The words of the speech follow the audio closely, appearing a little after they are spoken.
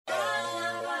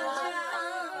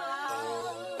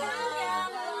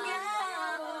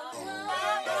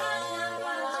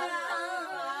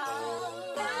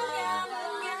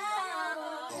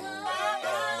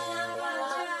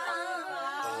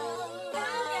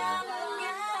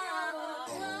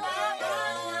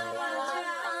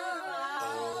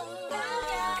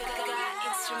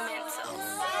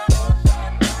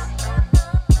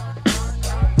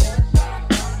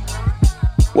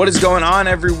What is going on,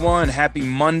 everyone? Happy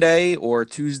Monday or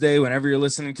Tuesday, whenever you're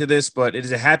listening to this, but it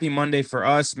is a happy Monday for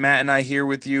us. Matt and I here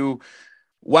with you.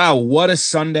 Wow, what a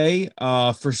Sunday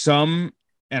for some.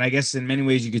 And I guess in many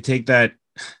ways you could take that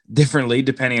differently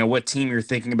depending on what team you're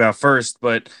thinking about first.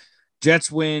 But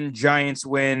Jets win, Giants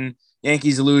win,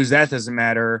 Yankees lose. That doesn't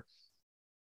matter.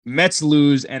 Mets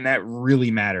lose, and that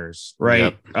really matters,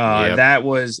 right? Yep. That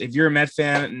was, if you're a Met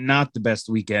fan, not the best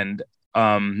weekend.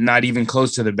 Not even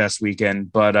close to the best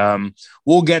weekend, but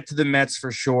we'll get to the Mets for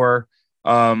sure.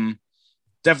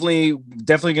 Definitely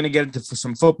going to get into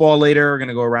some football later. We're going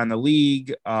to go around the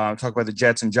league, talk about the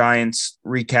Jets and Giants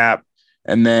recap,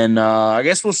 and then I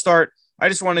guess we'll start. I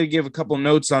just wanted to give a couple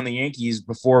notes on the Yankees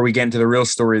before we get into the real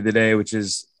story of the day, which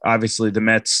is obviously the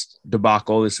Mets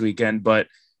debacle this weekend. But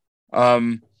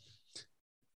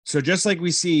so just like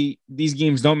we see, these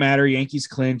games don't matter. Yankees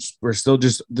clinched. We're still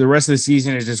just the rest of the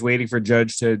season is just waiting for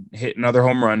Judge to hit another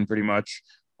home run, pretty much.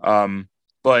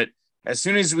 But as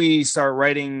soon as we start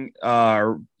writing,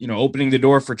 opening the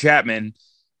door for Chapman,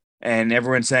 and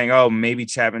everyone's saying, "Oh, maybe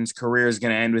Chapman's career is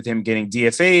going to end with him getting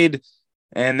DFA'd,"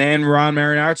 and then Ron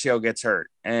Marinaccio gets hurt,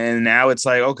 and now it's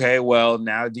like, okay, well,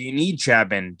 now do you need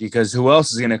Chapman because who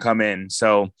else is going to come in?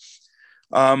 So,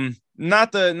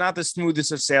 not the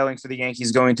smoothest of sailing for the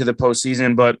Yankees going to the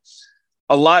postseason, but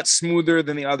a lot smoother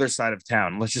than the other side of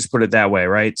town. Let's just put it that way,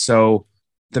 right? So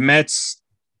the Mets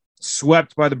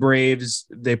swept by the Braves.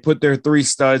 They put their three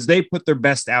studs. They put their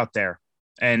best out there,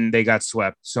 and they got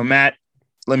swept. So, Matt,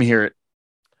 let me hear it.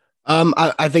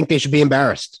 I think they should be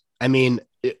embarrassed. I mean,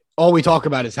 all we talk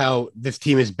about is how this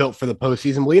team is built for the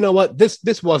postseason. Well, you know what? This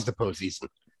was the postseason.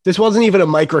 This wasn't even a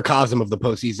microcosm of the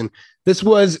postseason. This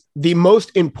was the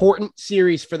most important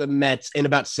series for the Mets in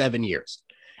about 7 years.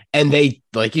 And they,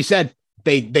 like you said,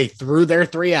 they threw their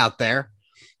three out there.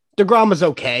 DeGrom was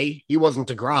okay. He wasn't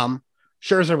DeGrom.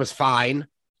 Scherzer was fine.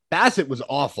 Bassett was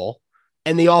awful.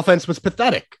 And the offense was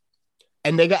pathetic.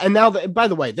 And now, by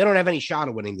the way, they don't have any shot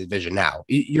of winning the division now.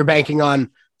 You're banking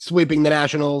on sweeping the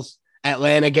Nationals,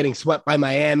 Atlanta getting swept by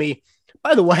Miami.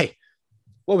 By the way,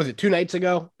 what was it, 2 nights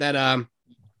ago that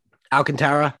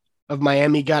Alcantara of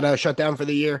Miami got shut down for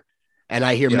the year? And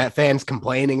I hear Met fans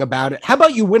complaining about it. How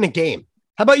about you win a game?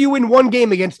 How about you win one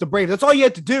game against the Braves? That's all you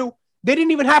had to do. They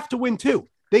didn't even have to win 2.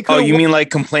 They could. Oh, you mean like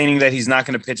complaining that he's not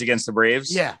going to pitch against the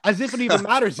Braves? Yeah, as if it even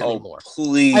matters anymore.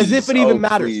 Please. As if it even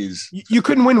matters. You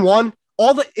couldn't win one.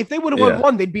 If they would have won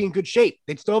one, they'd be in good shape.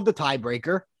 They'd still have the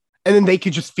tiebreaker, and then they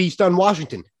could just feast on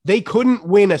Washington. They couldn't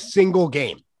win a single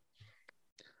game.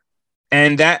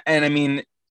 And I mean,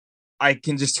 I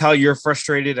can just tell you're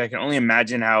frustrated. I can only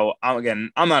imagine how, again,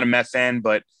 I'm not a Met fan,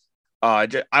 but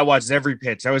I watched every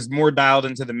pitch. I was more dialed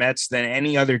into the Mets than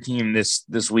any other team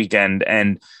this weekend.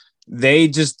 And they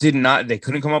just they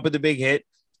couldn't come up with a big hit.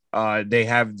 They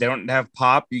don't have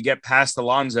pop. You get past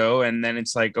Alonso, and then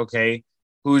it's like, okay,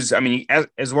 as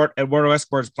Eduardo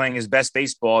Escobar is playing his best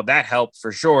baseball, that helped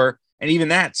for sure. And even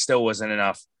that still wasn't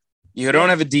enough. You don't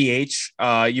have a DH.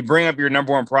 You bring up your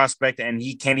number one prospect, and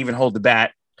he can't even hold the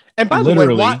bat. And by the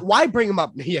way, why bring him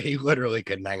up? Yeah, he literally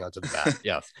couldn't hang on to the bat.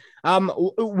 Yes.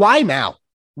 Why now?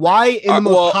 Why in the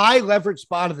most high leverage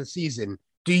spot of the season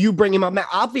do you bring him up now?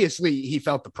 Obviously, he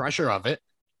felt the pressure of it.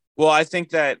 Well, I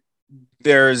think that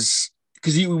because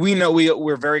we know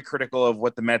we're very critical of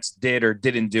what the Mets did or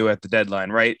didn't do at the deadline,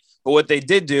 right? But what they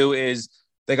did do is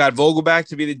they got Vogelback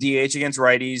to be the DH against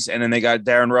righties, and then they got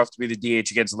Darren Ruff to be the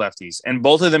DH against lefties. And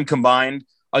both of them combined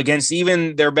against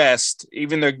even their best,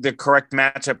 even the correct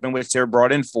matchup in which they were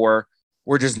brought in for,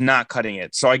 were just not cutting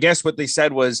it. So I guess what they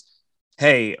said was,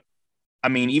 hey, I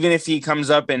mean, even if he comes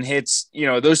up and hits,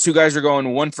 those two guys are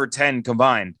going 1 for 10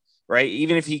 combined, right?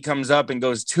 Even if he comes up and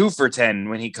goes 2 for 10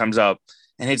 when he comes up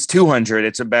and hits 200,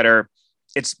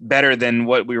 it's better than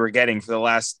what we were getting for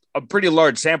a pretty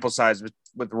large sample size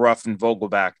with Ruff and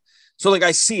Vogelback. So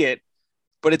I see it.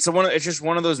 But it's just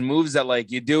one of those moves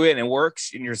that you do it and it works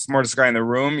and you're the smartest guy in the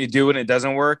room. You do it and it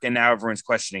doesn't work. And now everyone's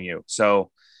questioning you. So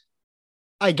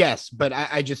I guess, but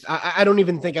I don't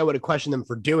even think I would have questioned them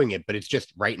for doing it, but it's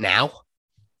just right now.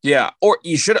 Yeah. Or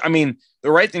you should, the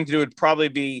right thing to do would probably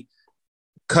be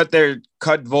cut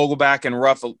Vogelback and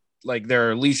Ruff,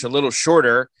 their leash a little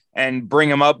shorter and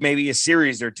bring him up maybe a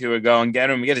series or two ago and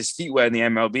get his feet wet in the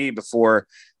MLB before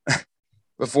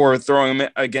throwing him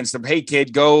against them. Hey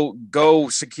kid, go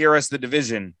secure us the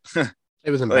division. It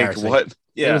was embarrassing. What?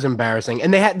 Yeah. It was embarrassing.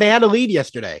 And they had a lead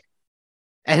yesterday.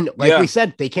 And we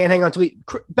said, they can't hang on to lead.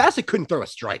 Bassett couldn't throw a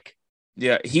strike.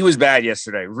 Yeah, he was bad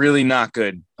yesterday. Really not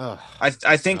good. I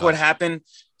think what happened,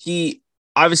 he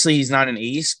obviously he's not an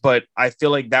ace, but I feel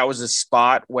like that was a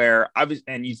spot where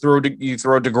and you throw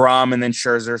DeGrom and then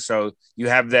Scherzer, so you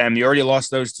have them. You already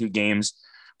lost those 2 games,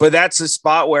 but that's a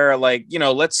spot where, like,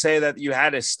 let's say that you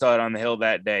had a stud on the hill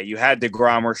that day, you had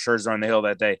DeGrom or Scherzer on the hill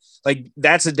that day. Like,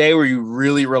 that's a day where you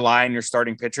really rely on your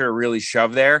starting pitcher to really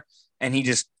shove there, and he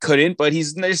just couldn't. But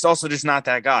he's just also just not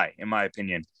that guy, in my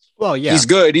opinion. Well, yeah, he's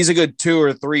good. He's a good 2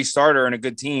 or 3 starter in a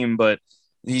good team, but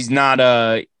he's not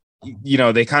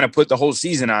they kind of put the whole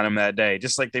season on him that day,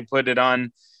 just like they put it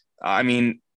on.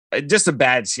 Just a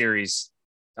bad series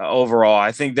overall.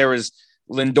 I think there was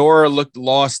Lindor looked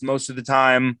lost most of the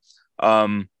time.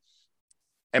 The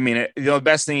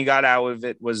best thing he got out of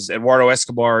it was Eduardo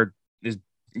Escobar is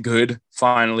good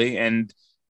finally. And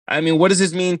what does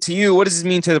this mean to you? What does this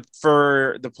mean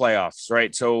for the playoffs,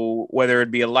 right? So whether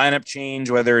it be a lineup change,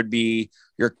 whether it be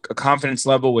your confidence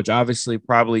level, which obviously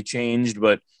probably changed,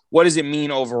 but what does it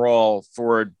mean overall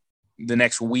for the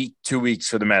next week, 2 weeks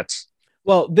for the Mets?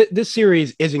 Well, this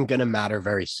series isn't going to matter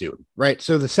very soon, right?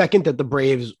 So the second that the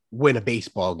Braves win a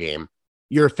baseball game,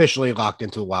 you're officially locked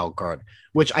into the wild card,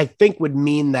 which I think would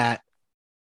mean that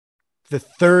the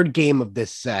third game of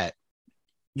this set,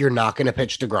 you're not going to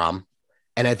pitch DeGrom.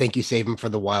 And I think you save him for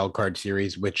the wild card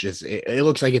series, which is, it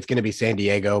looks like it's going to be San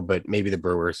Diego, but maybe the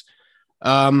Brewers.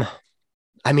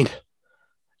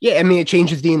 It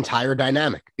changes the entire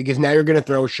dynamic because now you're going to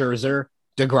throw Scherzer,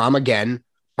 DeGrom again,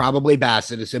 probably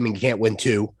Bassett, assuming you can't win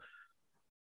 2.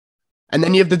 And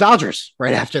then you have the Dodgers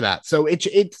right after that. So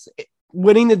it's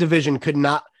winning the division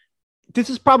this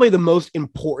is probably the most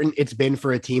important it's been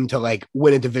for a team to like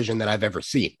win a division that I've ever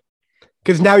seen.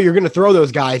 Because now you're going to throw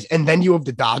those guys and then you have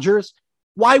the Dodgers.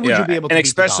 Why would you be able to? And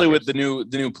especially with the new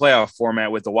playoff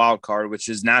format with the wild card, which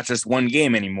is not just one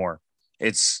game anymore.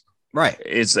 It's right.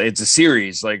 It's a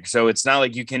series. Like, so it's not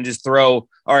like you can just throw,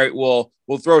 all right, well,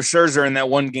 we'll throw Scherzer in that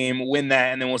one game, win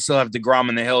that, and then we'll still have DeGrom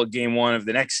in the hill game 1 of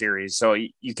the next series. So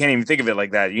you can't even think of it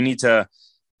like that.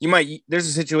 There's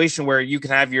a situation where you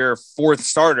can have your 4th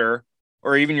starter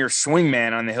or even your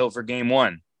swingman on the hill for game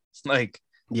 1. Like,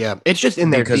 yeah, it's just in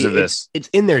their because of this. It's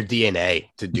in their DNA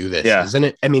to do this, isn't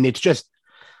it? It's just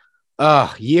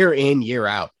year in, year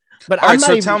out. But I'm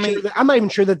not even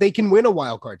sure that they can win a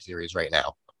wild card series right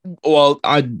now. Well,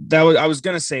 I was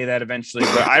going to say that eventually,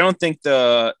 but I don't think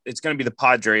it's going to be the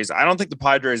Padres. I don't think the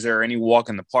Padres are any walk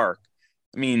in the park.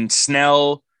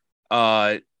 Snell,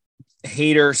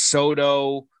 Hader,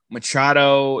 Soto,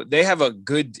 Machado, they have a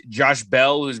good Josh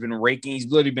Bell who's been raking. He's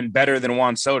literally been better than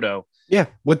Juan Soto. Yeah,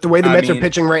 with the way the Mets are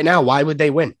pitching right now, why would they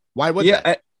win? Why would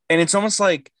they? And it's almost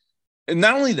like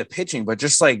not only the pitching, but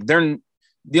just like they're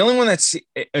the only one that's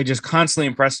just constantly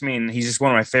impressed me, and he's just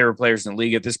one of my favorite players in the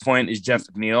league at this point, is Jeff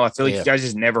McNeil. I feel like the guy's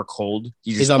just never cold.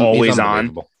 He's just always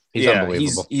on. He's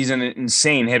unbelievable. He's an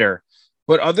insane hitter.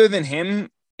 But other than him,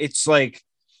 it's like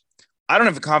I don't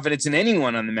have confidence in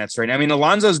anyone on the Mets right now.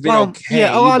 Alonso's been okay.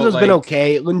 Yeah, Alonso's been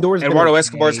okay. Lindor's Eduardo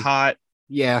Escobar's hot.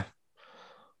 Yeah.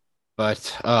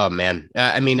 But, oh, man.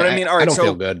 I don't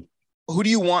feel good. Who do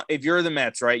you want if you're the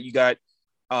Mets, right? You got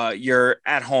you're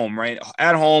at home, right?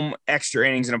 At home, extra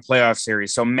innings in a playoff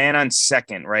series. So man on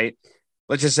second, right?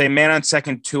 Let's just say man on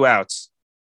second, 2 outs.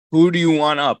 Who do you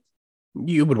want up?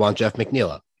 You would want Jeff McNeil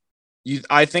up.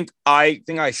 I think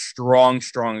I strong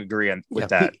agree with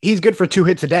that. He's good for 2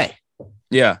 hits a day.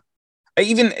 Yeah.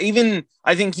 Even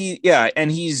I think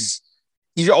and he's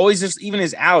always just, even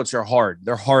his outs are hard.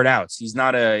 They're hard outs. He's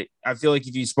not I feel like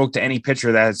if you spoke to any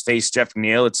pitcher that has faced Jeff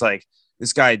McNeil, it's like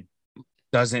this guy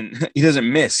doesn't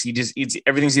miss.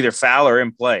 Everything's either foul or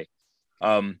in play.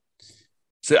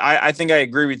 So I think I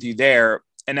agree with you there.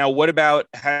 And now what about,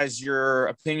 has your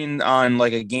opinion on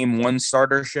like a game 1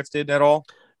 starter shifted at all?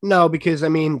 No, because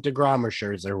DeGrom or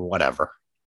Scherzer, whatever.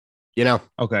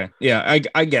 Okay. Yeah,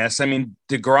 I guess.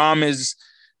 DeGrom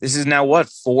this is now what,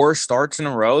 4 starts in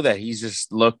a row that he's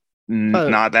just looked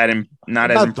not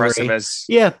as impressive 3. as.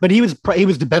 Yeah, but he was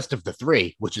the best of the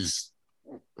 3, which is.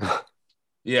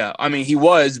 Yeah, he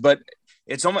was, but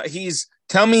it's almost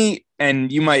tell me,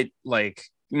 and you might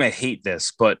hate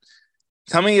this, but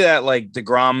tell me that like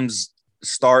DeGrom's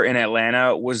start in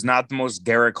Atlanta was not the most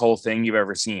Garrett Cole thing you've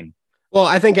ever seen. Well,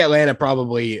 I think Atlanta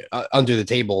probably under the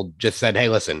table just said, hey,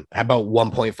 listen, how about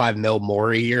 1.5 mil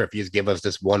more a year if you just give us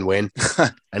this 1 win?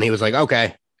 And he was like,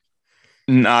 okay.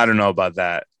 I don't know about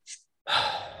that.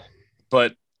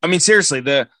 But seriously,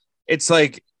 it's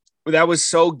like that was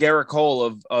so Garrett Cole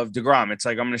of DeGrom. It's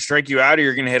like, I'm going to strike you out or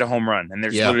you're going to hit a home run. And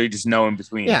there's literally just no in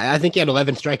between. Yeah, I think he had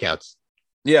 11 strikeouts.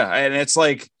 Yeah, and it's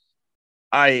like,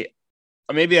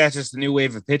 maybe that's just the new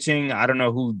wave of pitching. I don't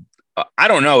know who. I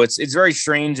don't know. It's very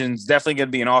strange, and it's definitely going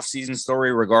to be an off-season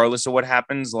story regardless of what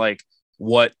happens, like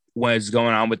what was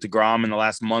going on with DeGrom in the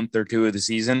last month or two of the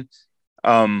season.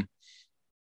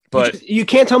 But you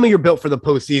can't tell me you're built for the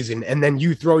postseason and then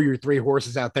you throw your three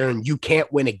horses out there and you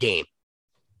can't win a game.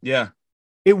 Yeah.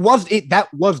 That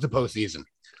was the postseason.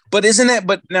 But isn't it?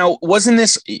 But now, wasn't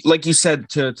this, like you said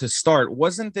to start,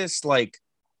 wasn't this like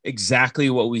exactly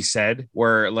what we said,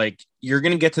 where like you're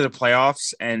going to get to the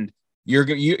playoffs and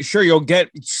you'll get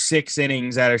 6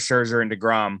 innings out of Scherzer and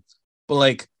DeGrom, but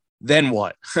like, then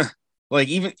what? Like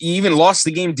even lost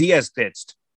the game Diaz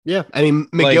pitched. Yeah. I mean,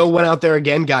 McGill went out there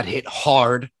again, got hit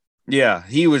hard. Yeah.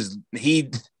 He was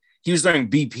throwing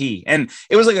BP, and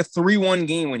it was like a 3-1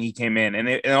 game when he came in,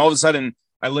 and all of a sudden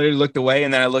I literally looked away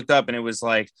and then I looked up and it was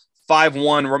like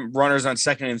 5-1 runners on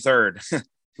second and third.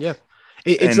 Yeah.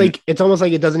 It's almost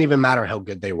like it doesn't even matter how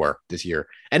good they were this year.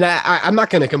 And I'm not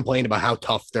going to complain about how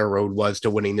tough their road was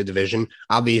to winning the division.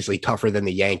 Obviously tougher than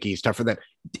the Yankees, tougher than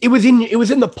it was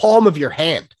in the palm of your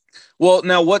hand. Well,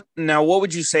 now what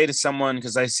would you say to someone?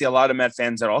 Because I see a lot of Met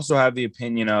fans that also have the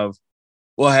opinion of,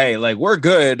 well, hey, like we're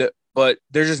good, but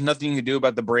there's just nothing you can do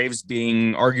about the Braves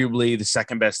being arguably the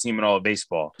second best team in all of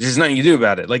baseball. There's nothing you do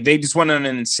about it. Like they just went on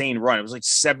an insane run. It was like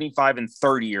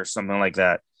 75-30 or something like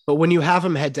that. But when you have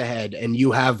them head to head and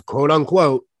you have quote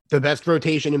unquote the best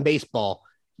rotation in baseball,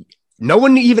 no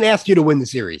one even asked you to win the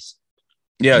series.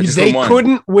 Yeah, they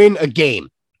couldn't win a game.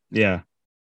 Yeah.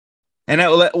 And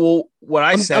what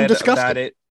I said about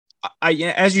it,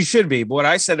 as you should be, but what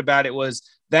I said about it was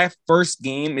that first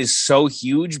game is so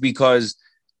huge because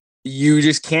you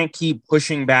just can't keep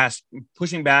pushing back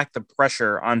the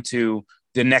pressure onto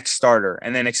the next starter.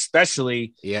 And then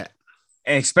especially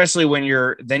when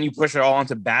you push it all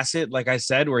onto Bassett, like I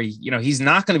said, where he's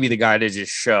not going to be the guy to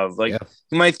just shove. Like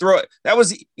he might throw it. That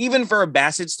was even for a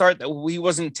Bassett start that he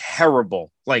wasn't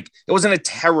terrible. Like it wasn't a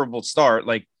terrible start.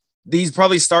 Like these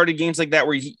probably started games like that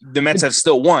where the Mets have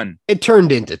still won. It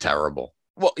turned into terrible.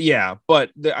 Well, yeah,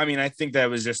 but I think that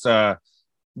was just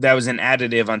that was an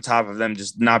additive on top of them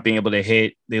just not being able to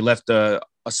hit. They left a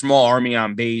small army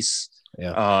on base.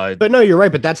 Yeah. But no, you're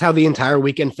right. But that's how the entire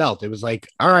weekend felt. It was like,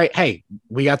 all right, hey,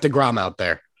 we got DeGrom out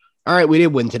there. All right, we did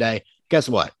win today. Guess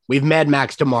what? We've Mad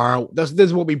Max tomorrow. This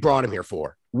is what we brought him here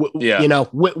for.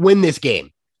 Win this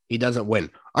game. He doesn't win.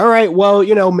 All right,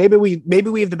 well, maybe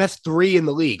we have the best 3 in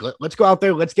the league. Let's go out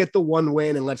there. Let's get the 1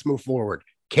 win and let's move forward.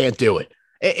 Can't do it.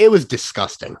 It was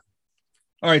disgusting.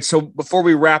 All right, so before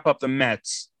we wrap up the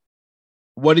Mets,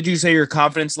 what did you say your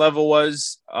confidence level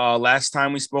was last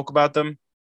time we spoke about them?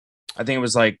 I think it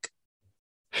was like,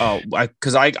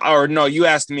 you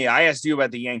asked me. I asked you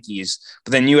about the Yankees,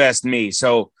 but then you asked me.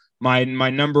 So my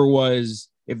number was,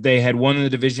 if they had won the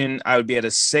division, I would be at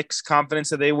a 6 confidence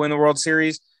that they win the World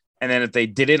Series. And then if they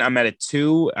didn't, I'm at a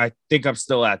 2. I think I'm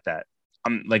still at that.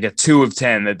 I'm like a 2 of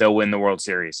 10 that they'll win the World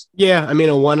Series. Yeah, I mean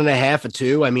a 1.5, a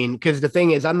 2. I mean, because the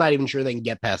thing is, I'm not even sure they can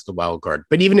get past the wild card.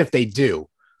 But even if they do,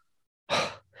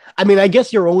 I mean, I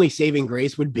guess your only saving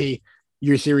grace would be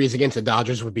your series against the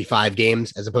Dodgers would be 5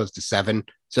 games as opposed to 7.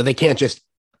 So they can't just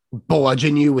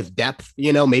bludgeon you with depth.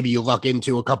 Maybe you luck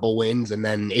into a couple wins and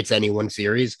then it's anyone's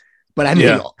series. But I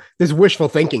mean, this wishful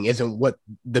thinking isn't what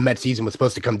the Mets season was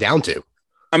supposed to come down to.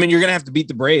 I mean, you're going to have to beat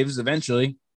the Braves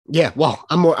eventually. Yeah, well,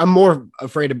 I'm more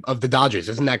afraid of the Dodgers.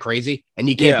 Isn't that crazy? And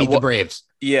you can't beat the Braves.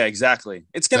 Yeah, exactly.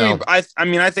 It's going to be I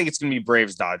think it's going to be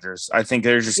Braves Dodgers. I think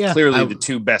they're just clearly the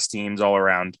 2 best teams all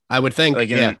around. I would think like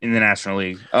in the National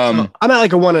League. I'm at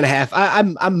like a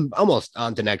 1.5. I'm almost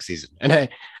on to next season. And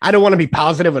I don't want to be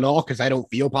positive at all because I don't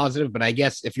feel positive, but I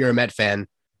guess if you're a Met fan,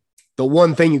 the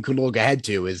one thing you could look ahead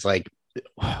to is like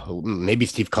maybe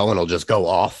Steve Cohen will just go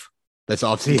off this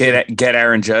offseason. Get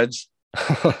Aaron Judge.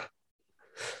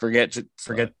 Forget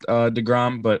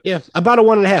DeGrom, but yeah, about a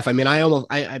 1.5. I mean,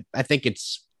 I think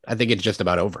it's just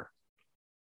about over.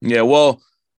 Yeah, well,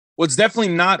 what's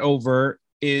definitely not over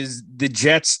is the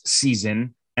Jets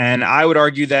season, and I would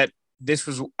argue that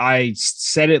I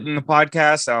said it in the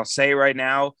podcast. I'll say right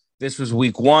now, this was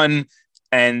week 1,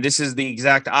 and this is the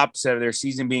exact opposite of their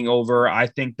season being over. I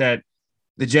think that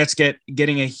the Jets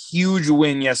getting a huge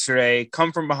win yesterday,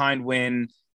 come from behind win.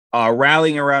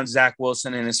 Rallying around Zach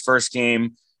Wilson in his first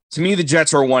game. To me, the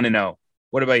Jets are 1-0.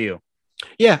 What about you?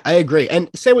 Yeah, I agree. And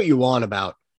say what you want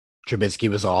about Trubisky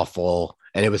was awful,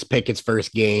 and it was Pickett's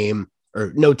first game,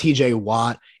 or no TJ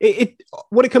Watt.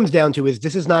 What it comes down to is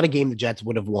this is not a game the Jets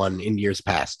would have won in years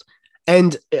past.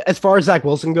 And as far as Zach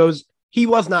Wilson goes, he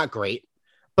was not great,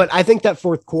 but I think that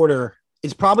fourth quarter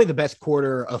is probably the best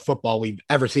quarter of football we've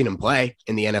ever seen him play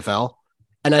in the NFL.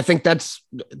 And I think that's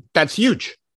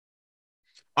huge.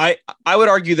 I would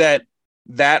argue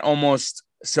that almost,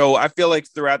 so I feel like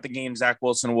throughout the game, Zach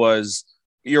Wilson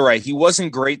you're right. He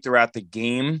wasn't great throughout the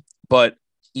game, but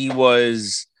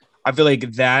I feel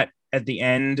like that at the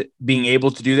end, being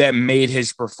able to do that made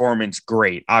his performance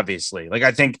great, obviously. Like,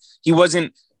 I think it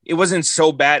wasn't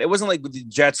so bad. It wasn't like the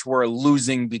Jets were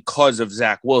losing because of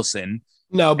Zach Wilson.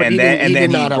 No, but then he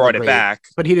brought it back.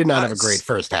 But he did not have a great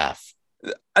first half.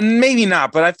 Maybe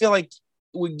not, but I feel like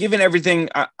given everything,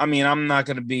 I mean, I'm not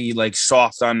going to be like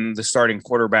soft on the starting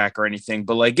quarterback or anything,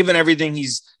 but like given everything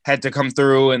he's had to come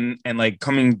through and like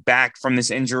coming back from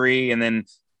this injury and then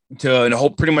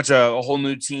to pretty much a whole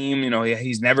new team.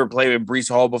 He's never played with Breece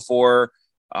Hall before.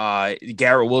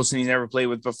 Garrett Wilson, he's never played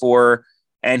with before.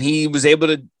 And he was able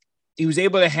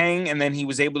to hang, and then he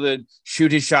was able to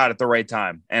shoot his shot at the right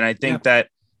time. And I think that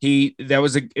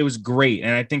it was great.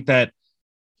 And I think that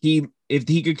if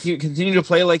he could continue to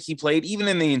play like he played, even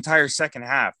in the entire second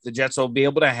half, the Jets will be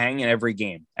able to hang in every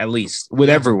game, at least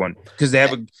with everyone, because they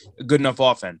have a good enough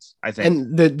offense, I think.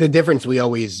 And the difference we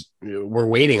always were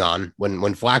waiting on when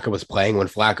Flacco was playing, when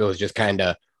Flacco was just kind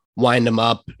of wind him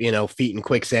up, feet in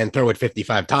quicksand, throw it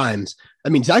 55 times. I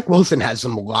mean, Zach Wilson has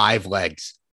some live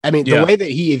legs. I mean, the way that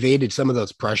he evaded some of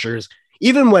those pressures,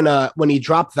 even when he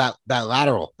dropped that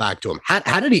lateral back to him,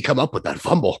 how did he come up with that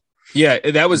fumble? Yeah,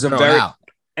 that was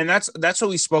and that's what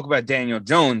we spoke about Daniel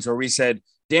Jones, where we said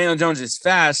Daniel Jones is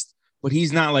fast, but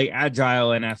he's not like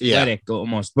agile and athletic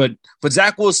almost. But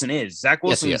Zach Wilson is. Zach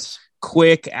Wilson is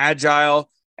quick,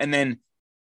 agile, and then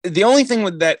the only thing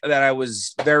with that I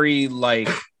was very like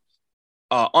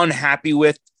unhappy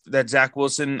with that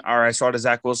I saw to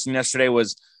Zach Wilson yesterday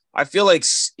was I feel like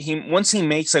once he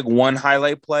makes like one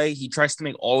highlight play, he tries to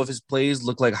make all of his plays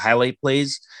look like highlight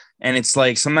plays, and it's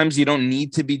like sometimes you don't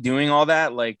need to be doing all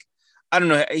that. Like, I don't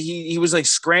know. He was like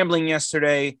scrambling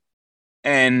yesterday,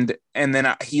 and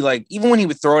then he like, even when he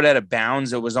would throw it out of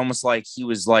bounds, it was almost like he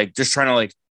was like just trying to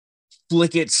like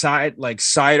flick it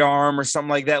sidearm or something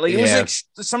like that. Like it was like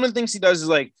some of the things he does is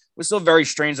like was still very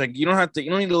strange. Like you don't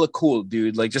need to look cool,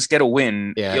 dude. Like just get a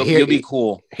win. Yeah, you'll be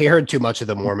cool. He heard too much of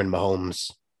the Mormon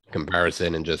Mahomes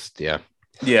comparison and just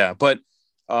yeah. But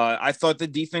I thought the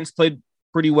defense played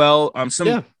pretty well.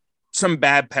 Some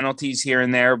bad penalties here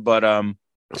and there, but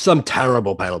some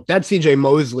terrible penalty. That CJ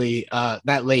Mosley,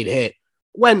 that late hit,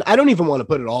 when I don't even want to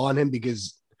put it all on him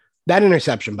because that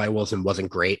interception by Wilson wasn't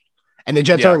great. And the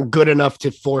Jets aren't good enough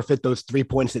to forfeit those 3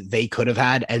 points that they could have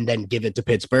had and then give it to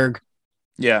Pittsburgh.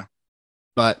 Yeah.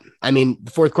 But I mean,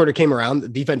 the fourth quarter came around, the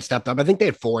defense stepped up. I think they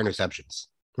had 4 interceptions,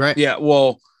 right? Yeah.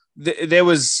 Well,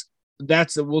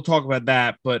 we'll talk about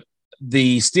that, but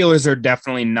the Steelers are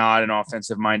definitely not an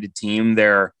offensive minded team.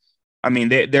 They're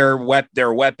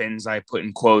weapons, I put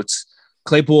in quotes.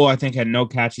 Claypool, I think, had no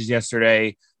catches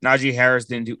yesterday. Najee Harris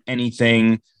didn't do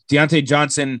anything. Deontay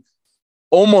Johnson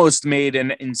almost made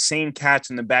an insane catch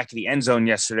in the back of the end zone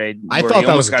yesterday. I thought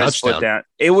that was a touchdown.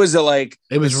 It was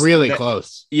it was really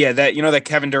close. Yeah, that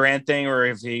Kevin Durant thing, or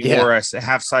if he wore a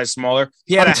half size smaller,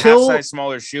 he had a half size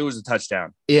smaller shoe, was a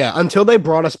touchdown. Yeah, until they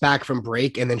brought us back from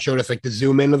break and then showed us like the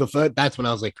zoom in of the foot. That's when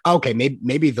I was like, okay,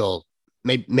 maybe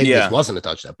this wasn't a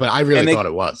touchdown, but I really thought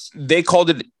it was. They called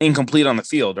it incomplete on the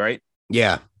field, right?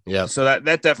 Yeah. So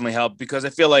that definitely helped because I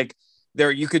feel like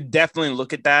you could definitely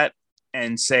look at that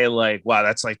and say like, wow,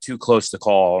 that's like too close to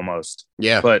call almost.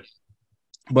 Yeah. But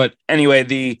anyway,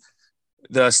 the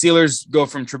Steelers go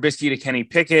from Trubisky to Kenny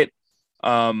Pickett.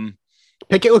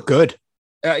 Pickett looked good.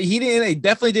 He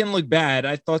definitely didn't look bad.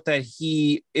 I thought that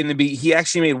he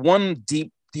actually made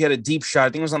he had a deep shot. I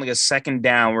think it was on like a second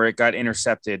down where it got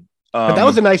intercepted. But that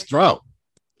was a nice throw.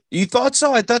 You thought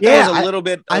so? I thought that was a little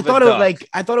bit. I thought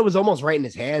it was almost right in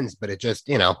his hands, but it just,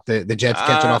 the Jets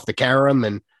catching off the carom,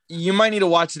 and you might need to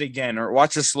watch it again or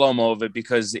watch a slow-mo of it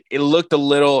because it looked a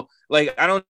little like I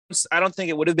don't think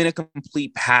it would have been a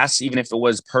complete pass even if it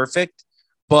was perfect,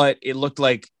 but it looked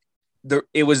like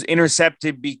it was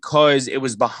intercepted because it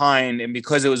was behind, and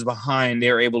because it was behind,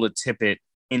 they were able to tip it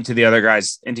into the other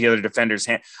defender's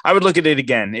hand. I would look at it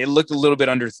again. It looked a little bit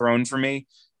underthrown for me.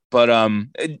 But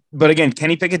again,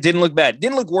 Kenny Pickett didn't look bad.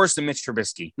 Didn't look worse than Mitch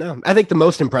Trubisky. No, I think the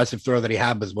most impressive throw that he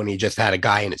had was when he just had a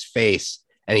guy in his face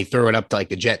and he threw it up to like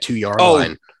the Jet 2-yard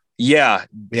line. Yeah.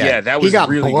 That was he got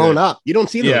really blown good. up. You don't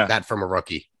see that from a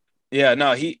rookie. Yeah,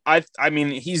 no, I mean,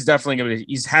 he's definitely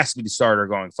he has to be the starter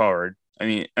going forward. I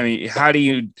mean, how do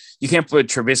you can't put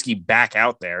Trubisky back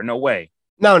out there? No way.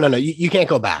 No. You can't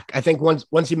go back. I think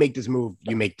once you make this move,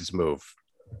 you make this move.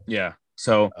 Yeah.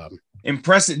 So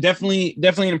impressive, definitely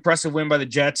an impressive win by the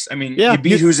Jets. I mean, you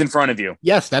beat who's in front of you.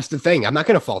 Yes, that's the thing. I'm not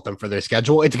going to fault them for their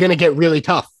schedule. It's going to get really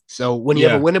tough. So when you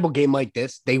have a winnable game like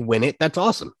this, they win it. That's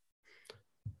awesome.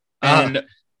 And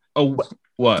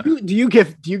what do you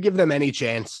give them any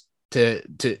chance to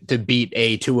beat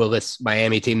a Tua-less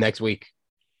Miami team next week?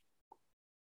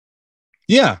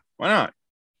 Yeah, why not?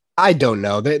 I don't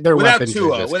know. Their Without weapons are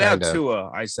Tua, just without kinda...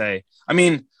 Tua, I say. I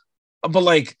mean, but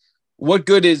like, what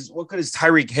good is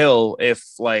Tyreek Hill if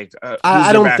like who's I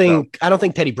their don't backup? think I don't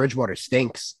think Teddy Bridgewater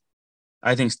stinks.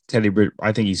 I think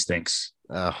he stinks.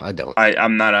 I don't.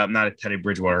 I'm not a Teddy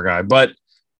Bridgewater guy, but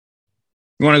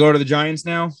you want to go to the Giants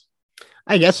now?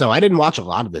 I guess so. I didn't watch a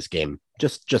lot of this game,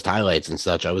 just highlights and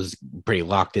such. I was pretty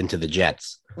locked into the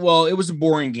Jets. Well, it was a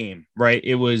boring game, right?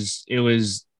 It was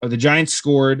the Giants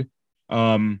scored.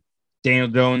 Daniel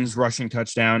Jones rushing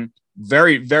touchdown.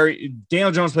 Very, very.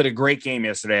 Daniel Jones played a great game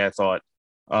yesterday. I thought.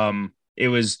 It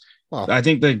was. Well, I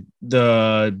think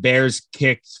the Bears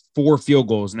kicked 4 field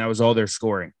goals, and that was all their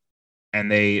scoring.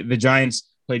 And the Giants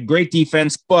played great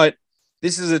defense, but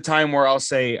this is a time where I'll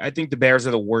say I think the Bears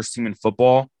are the worst team in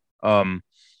football. And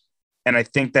I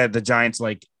think that the Giants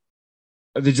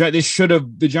the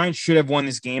Giants should have won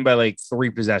this game by like 3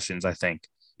 possessions, I think.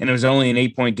 And it was only an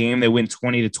 8-point game. They win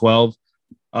 20-12.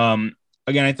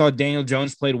 Again, I thought Daniel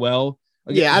Jones played well.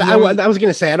 Again, yeah, I was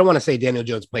going to say, I don't want to say Daniel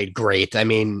Jones played great. I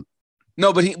mean,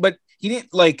 no, but he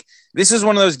didn't like, this is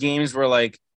one of those games where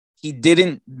like he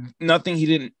didn't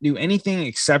do anything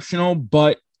exceptional,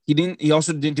 but he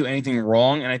also didn't do anything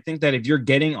wrong. And I think that if you're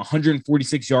getting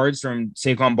 146 yards from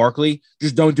Saquon Barkley,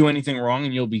 just don't do anything wrong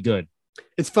and you'll be good.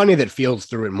 it's funny that Fields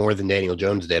threw it more than Daniel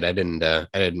Jones did. I didn't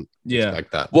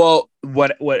expect that. Well,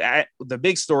 the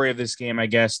big story of this game, I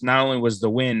guess, not only was the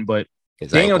win, but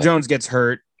His Daniel ankle. Jones gets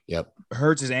hurt. Yep.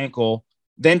 Hurts his ankle.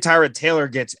 Then Tyrod Taylor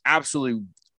gets absolutely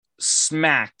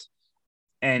smacked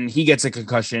and he gets a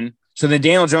concussion. So then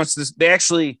Daniel Jones, they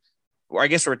actually, I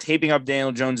guess we're taping up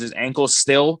Daniel Jones's ankle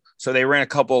still. So they ran a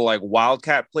couple like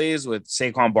wildcat plays with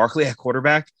Saquon Barkley at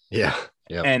quarterback. Yeah.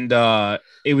 Yep. And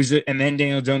and then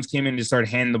Daniel Jones came in to start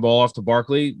handing the ball off to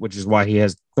Barkley, which is why he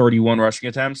has 31 rushing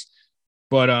attempts.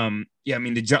 But yeah, I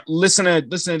mean, listen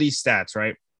to these stats,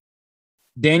 right?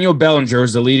 Daniel Bellinger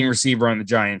is the leading receiver on the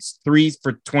Giants, 3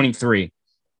 for 23.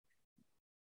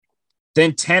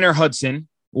 Then Tanner Hudson,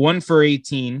 1 for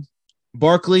 18.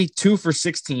 Barkley, 2 for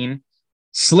 16.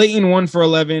 Slayton, 1 for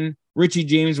 11. Richie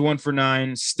James, 1 for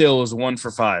 9. Stills, 1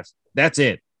 for 5. That's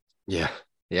it. Yeah.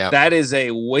 Yeah. That is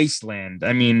a wasteland.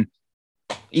 I mean,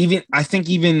 I thought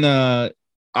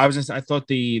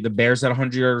the Bears had a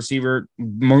 100-yard receiver.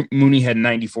 Mooney had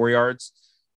 94 yards.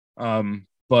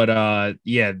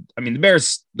 Yeah, I mean,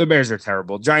 the Bears are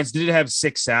terrible. Giants did have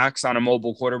 6 sacks on a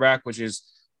mobile quarterback, which is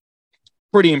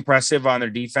pretty impressive on their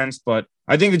defense, but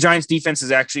I think the Giants defense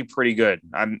is actually pretty good.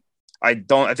 I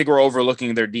think we're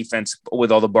overlooking their defense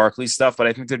with all the Barkley stuff, but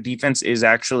I think their defense is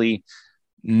actually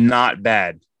not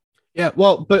bad. Yeah,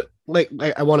 well, but like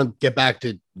I want to get back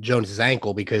to Jones's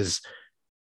ankle because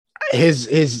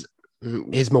his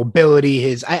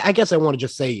mobility, I guess I want to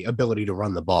just say ability to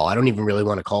run the ball. I don't even really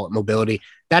want to call it mobility.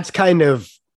 That's kind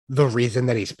of the reason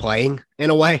that he's playing in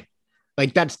a way.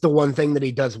 Like that's the one thing that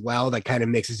he does well that kind of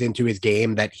mixes into his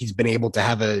game that he's been able to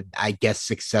have a, I guess,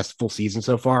 successful season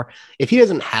so far. If he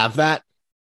doesn't have that,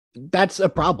 that's a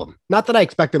problem. Not that I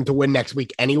expect him to win next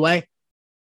week anyway,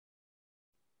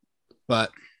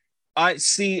 but I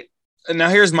see. Now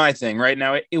here's my thing. Right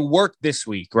now, it worked this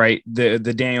week, right? The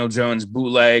Daniel Jones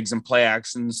bootlegs and play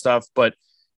action and stuff. But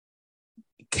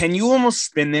can you almost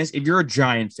spin this if you're a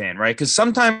Giant fan, right? Because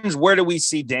sometimes where do we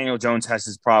see Daniel Jones has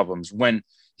his problems? When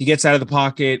he gets out of the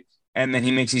pocket and then he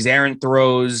makes these errant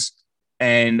throws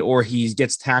or he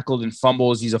gets tackled and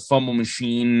fumbles. He's a fumble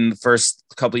machine the first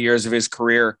couple of years of his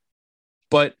career.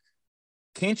 But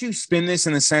can't you spin this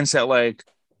in the sense that like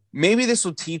maybe this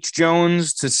will teach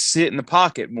Jones to sit in the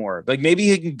pocket more? Like maybe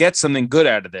he can get something good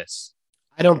out of this.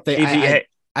 I don't think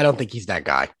I don't think he's that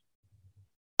guy.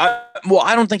 I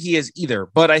don't think he is either.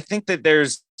 But I think that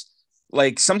there's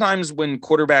like sometimes when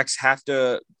quarterbacks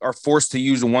are forced to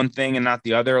use one thing and not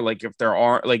the other, like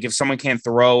if someone can't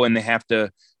throw and they have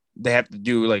to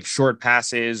do like short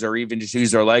passes or even just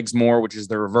use their legs more, which is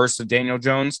the reverse of Daniel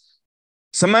Jones.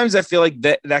 Sometimes I feel like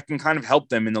that can kind of help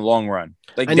them in the long run.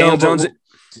 Like Daniel Jones,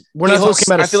 we're not talking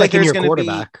about a second-year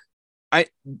quarterback. I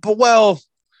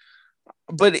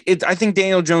think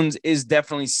Daniel Jones is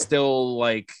definitely still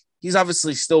like he's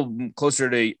obviously still closer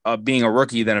to being a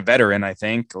rookie than a veteran. I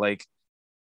think like.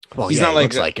 Well, he's not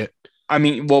looks like it. I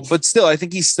mean, well, but still, I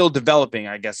think he's still developing,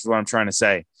 I guess is what I'm trying to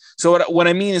say. So what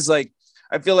I mean is like,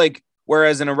 I feel like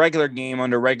whereas in a regular game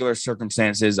under regular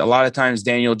circumstances, a lot of times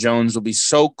Daniel Jones will be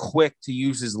so quick to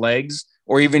use his legs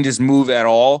or even just move at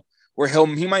all where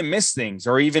he might miss things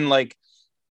or even like,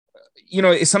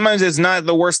 sometimes it's not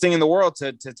the worst thing in the world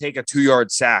to take a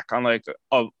 2-yard sack on like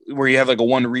where you have like a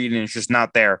one read and it's just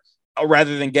not there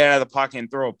rather than get out of the pocket and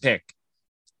throw a pick.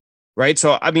 Right.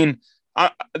 So, I mean,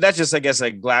 that's just, I guess,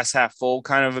 a glass half full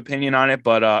kind of opinion on it.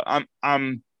 But I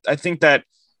think that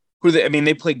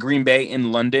they play Green Bay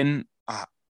in London.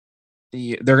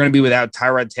 They're going to be without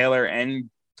Tyrod Taylor and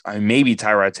maybe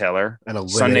Tyrod Taylor and a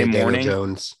Sunday morning.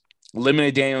 Jones.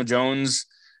 Limited Daniel Jones.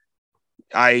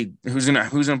 Who's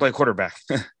gonna play quarterback?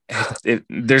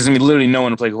 There's gonna be literally no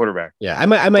one to play quarterback. Yeah,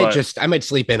 I might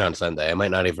sleep in on Sunday. I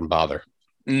might not even bother.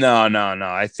 No.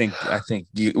 I think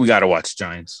we got to watch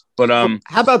Giants. But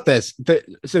how about this?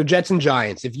 So Jets and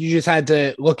Giants. If you just had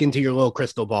to look into your little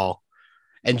crystal ball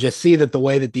and just see that the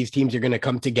way that these teams are going to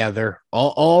come together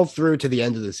all through to the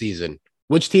end of the season,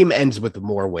 which team ends with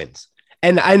more wins?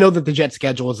 And I know that the Jets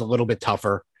schedule is a little bit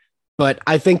tougher, but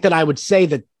I think that I would say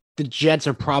that the Jets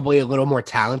are probably a little more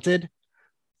talented.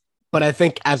 But I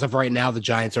think as of right now, the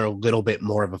Giants are a little bit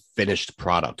more of a finished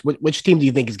product. Which team do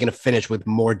you think is going to finish with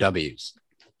more W's?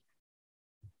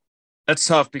 That's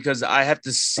tough because I have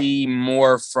to see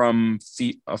more from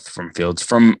Zach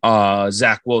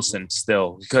Wilson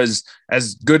still, because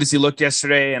as good as he looked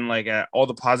yesterday and like all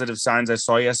the positive signs I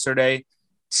saw yesterday,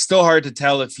 still hard to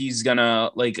tell if he's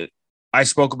gonna, like I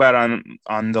spoke about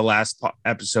on the last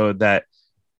episode, that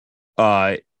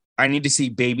I need to see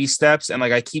baby steps, and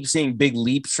like I keep seeing big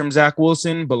leaps from Zach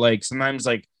Wilson, but like sometimes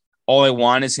like all I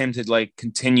want is him to like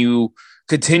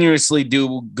continuously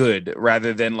do good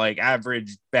rather than like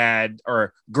average, bad,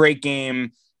 or great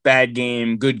game, bad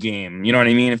game, good game. You know what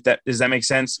I mean? Does that make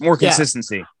sense? More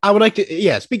consistency. Yeah, I would like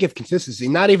to. Speak of consistency,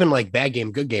 not even like bad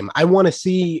game, good game. I want to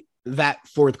see that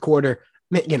fourth quarter.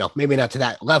 Maybe not to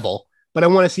that level, but I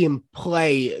want to see him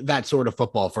play that sort of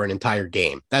football for an entire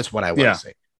game. That's what I want to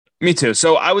see. Me too.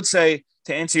 So I would say,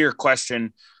 to answer your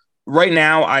question, right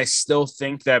now, I still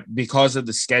think that because of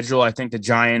the schedule, I think the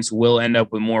Giants will end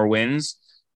up with more wins.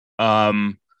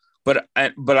 But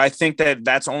I think that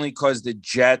that's only because the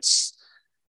Jets.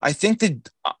 I think that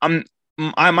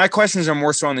my questions are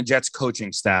more so on the Jets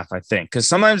coaching staff. I think because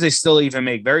sometimes they still even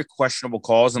make very questionable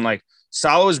calls, and like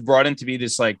Saleh was brought in to be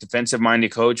this like defensive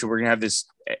minded coach, and we're gonna have this.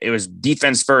 It was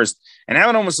defense first, and now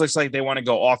it almost looks like they want to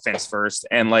go offense first,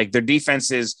 and like their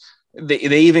defense is. They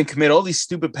even commit all these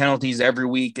stupid penalties every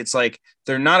week. It's like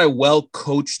they're not a well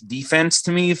coached defense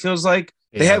to me. It feels like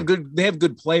they have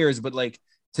good players, but like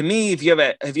to me, if you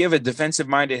have a defensive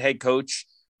minded head coach,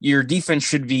 your defense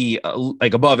should be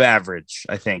like above average,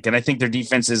 I think. And I think their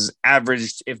defense is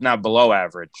average, if not below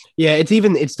average. Yeah,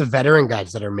 it's the veteran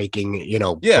guys that are making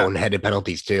boneheaded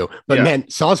penalties too. But man,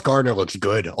 Sauce Gardner looks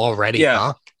good already.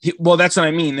 Yeah, huh? Well, that's what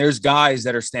I mean. There's guys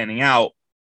that are standing out.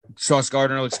 Sauce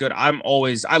Gardner looks good. I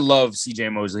love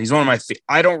CJ Mosley. He's one of my,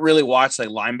 I don't really watch like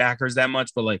linebackers that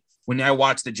much, but like when I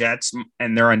watch the Jets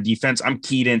and they're on defense, I'm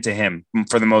keyed into him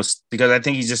for the most, because I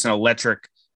think he's just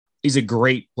he's a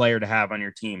great player to have on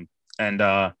your team. And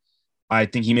I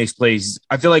think he makes plays.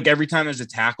 I feel like every time there's a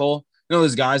tackle,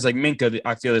 there's guys like Minkah,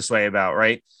 I feel this way about,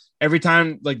 right? Every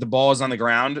time like the ball is on the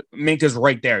ground, Minka's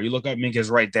right there. You look up, Minka's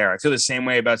right there. I feel the same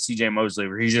way about CJ Mosley,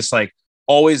 where he's just like,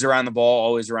 always around the ball,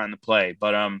 always around the play.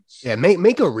 But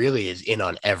Minka really is in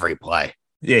on every play.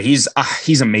 Yeah, he's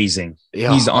amazing.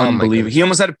 Yeah, he's unbelievable. He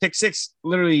almost had a pick six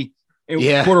literally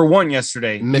in quarter one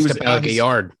yesterday. Missed it by like a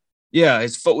yard. Yeah,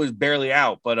 his foot was barely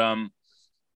out. But you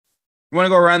want to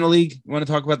go around the league? You want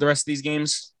to talk about the rest of these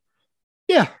games?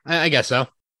 Yeah, I guess so.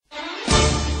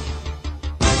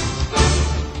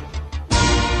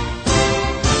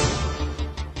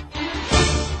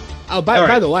 Oh,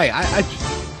 by the way,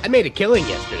 I made a killing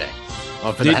yesterday.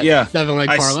 Oh, for that 7-leg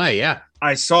parlay, yeah.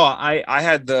 I saw. I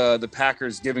had the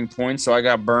Packers giving points, so I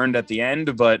got burned at the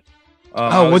end. But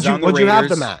what'd you have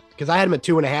them at? Because I had them at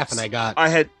 2.5, and I got. I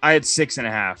had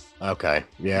 6.5. Okay,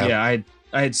 yeah, yeah. I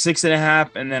had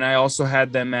 6.5, and then I also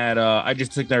had them at. I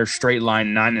just took their straight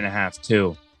line 9.5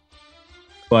 too.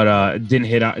 But didn't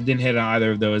hit on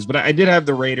either of those. But I did have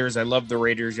the Raiders. I loved the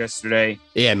Raiders yesterday.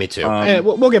 Yeah, me too.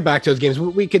 We'll get back to those games.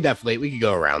 We could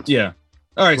go around. Yeah.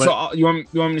 All right, so you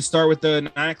want me to start with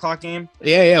the 9:00 game?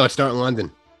 Yeah. Let's start in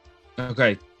London.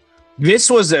 Okay, this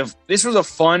was a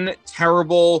fun,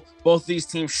 terrible. Both these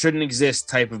teams shouldn't exist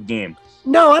type of game.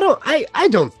 No, I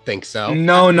don't think so.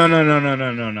 No.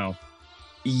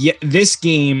 Yeah, this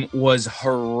game was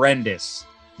horrendous.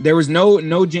 There was no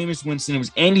Jameis Winston. It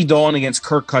was Andy Dalton against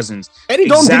Kirk Cousins. Andy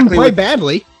Dalton didn't play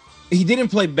badly. He didn't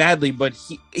play badly, but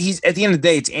he's at the end of the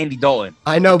day, it's Andy Dalton.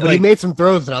 I know, but he made some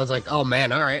throws, and I was like, "Oh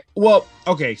man, all right." Well,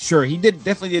 okay, sure, he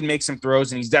definitely did make some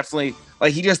throws, and he's definitely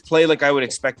like he just played like I would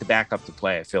expect the backup to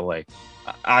play. I feel like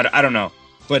I don't know,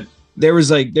 but there was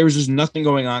just nothing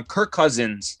going on. Kirk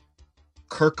Cousins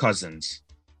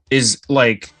is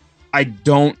like I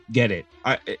don't get it.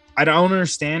 I don't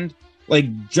understand.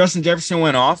 Like Justin Jefferson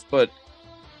went off, but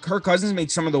Kirk Cousins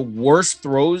made some of the worst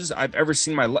throws I've ever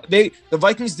seen in my life. The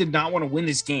Vikings did not want to win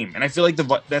this game, and I feel like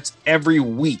that's every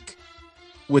week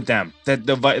with them, that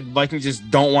the Vikings just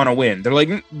don't want to win. They're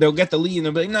like, they'll get the lead and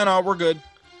they'll be like, no, we're good.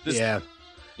 Just, yeah.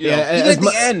 Even at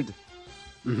the end.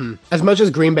 Mm-hmm. As much as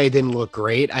Green Bay didn't look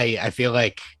great, I feel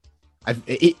like,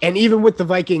 and even with the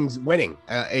Vikings winning,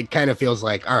 it kind of feels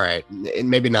like, all right,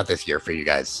 maybe not this year for you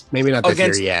guys. Maybe not this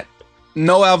year yet.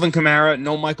 No Alvin Kamara,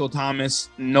 no Michael Thomas,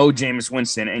 no Jameis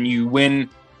Winston, and you win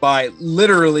by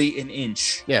literally an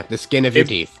inch. Yeah, the skin of your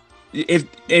teeth.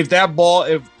 If that ball,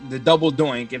 if the double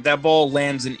doink, if that ball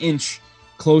lands an inch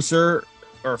closer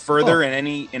or further in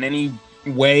any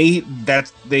way, that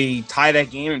they tie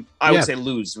that game, I would say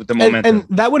lose with the momentum.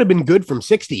 And that would have been good from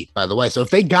 60, by the way. So if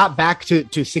they got back to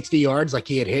 60 yards like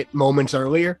he had hit moments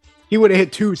earlier, he would have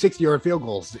hit 2 60-yard field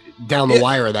goals down the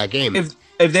wire of that game. If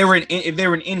they were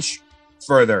an inch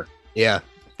further. Yeah.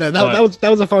 That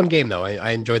was a fun game though.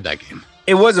 I enjoyed that game.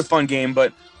 It was a fun game,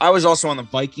 but I was also on the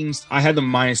Vikings. I had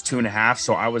them -2.5,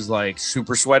 so I was like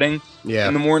super sweating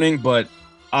in the morning. But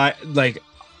I like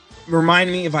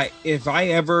remind me if I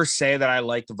ever say that I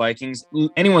like the Vikings,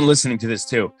 anyone listening to this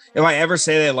too, if I ever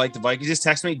say that I like the Vikings, just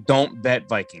text me, don't bet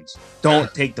Vikings.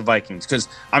 Don't take the Vikings, because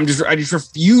I just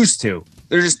refuse to.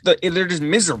 They're just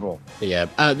miserable. Yeah.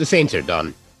 The Saints are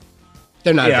done.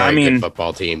 They're not a very good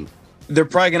football team. They're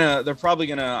probably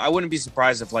gonna. I wouldn't be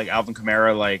surprised if like Alvin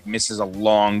Kamara like misses a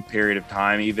long period of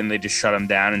time. Even they just shut him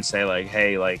down and say like,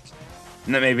 hey, like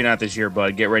maybe not this year,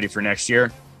 bud. Get ready for next year.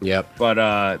 Yep.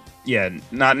 But yeah,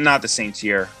 not the Saints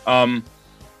year.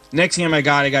 Next game I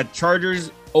got Chargers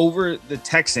over the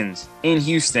Texans in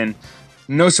Houston.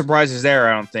 No surprises there,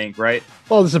 I don't think, right?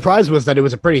 Well, the surprise was that it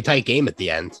was a pretty tight game at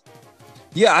the end.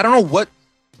 Yeah, I don't know what.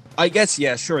 I guess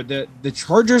sure. The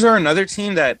Chargers are another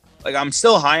team that. Like, I'm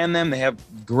still high on them. They have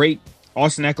great.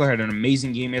 Austin Eckler had an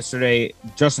amazing game yesterday.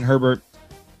 Justin Herbert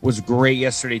was great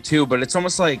yesterday too. But it's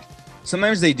almost like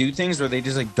sometimes they do things where they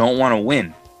just like don't want to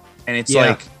win, and it's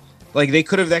like they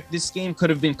could have this game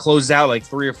could have been closed out like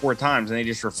 3 or 4 times, and they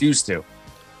just refused to.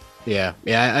 Yeah.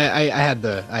 I had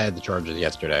the Chargers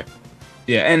yesterday.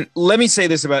 Yeah, and let me say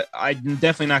this about I'm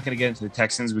definitely not going to get into the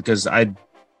Texans because I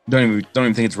don't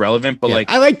even think it's relevant, but like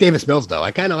I like Davis Mills though.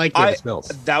 I kind of like Davis Mills.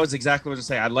 That was exactly what I was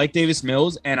saying. I like Davis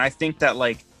Mills, and I think that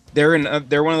like they're one of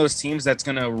those teams that's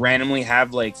gonna randomly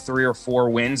have like 3 or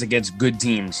 4 wins against good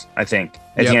teams. I think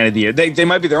at the end of the year, they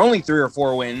might be their only 3 or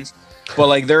 4 wins, but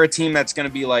like they're a team that's gonna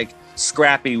be like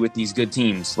scrappy with these good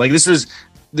teams. Like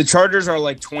the Chargers are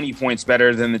like 20 points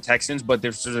better than the Texans, but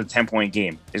this is a 10-point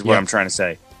game, is what I'm trying to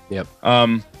say. Yep.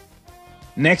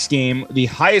 Next game, the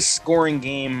highest scoring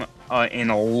game in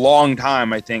a long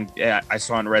time, I think I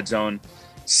saw in Red Zone.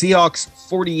 Seahawks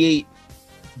 48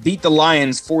 beat the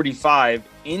Lions 45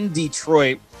 in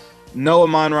Detroit. No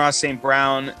Amon-Ra St.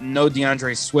 Brown, no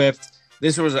DeAndre Swift.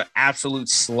 This was an absolute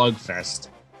slugfest.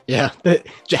 Yeah.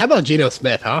 How about Geno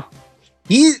Smith, huh?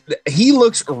 He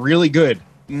looks really good.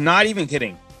 Not even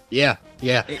kidding. Yeah.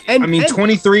 And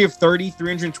 23 of 30,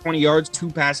 320 yards, 2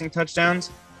 passing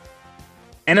touchdowns,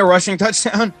 and a rushing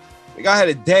touchdown. The guy had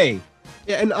a day.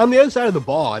 Yeah, and on the other side of the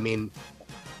ball, I mean,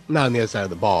 not on the other side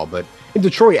of the ball, but in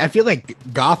Detroit, I feel like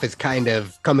Goff is kind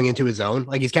of coming into his own.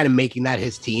 Like, he's kind of making that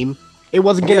his team. It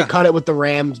wasn't going to cut it with the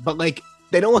Rams, but, like,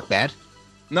 they don't look bad.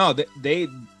 No, they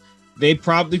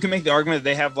probably can make the argument that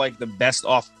they have, like, the best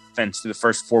offense through the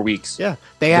first 4 weeks. Yeah.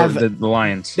 They have the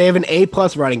Lions. They have an A+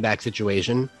 running back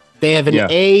situation. They have an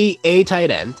A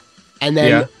tight end. And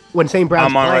then when St.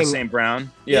 Brown's playing, St.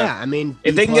 Brown. Yeah, I mean,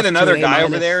 if they can get another guy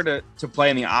over there to play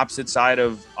on the opposite side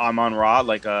of Amon-Ra,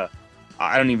 like I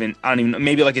don't even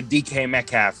maybe like a DK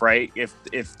Metcalf, right? If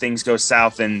things go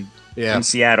south in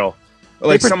Seattle,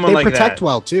 like someone like that. They protect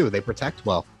well too. They protect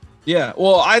well. Yeah.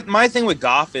 Well, my thing with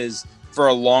Goff is for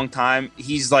a long time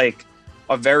he's like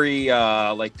a very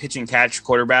like pitch and catch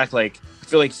quarterback. Like I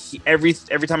feel like every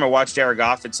time I watch Jared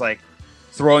Goff, it's like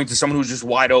throwing to someone who's just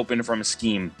wide open from a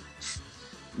scheme.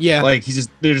 Yeah, like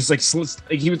they're just like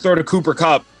he would throw to Cooper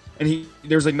Kupp, and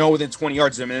there's like no within 20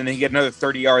 yards of him, and then he get another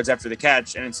 30 yards after the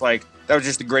catch, and it's like that was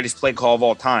just the greatest play call of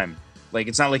all time. Like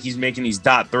it's not like he's making these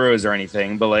dot throws or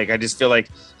anything, but like I just feel like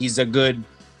he's a good.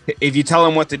 If you tell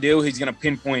him what to do, he's gonna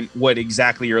pinpoint what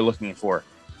exactly you're looking for.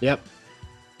 Yep.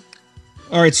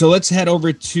 All right, so let's head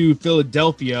over to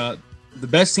Philadelphia, the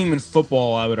best team in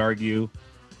football, I would argue.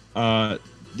 The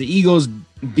Eagles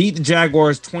beat the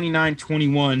Jaguars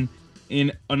 29-21.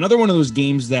 In another one of those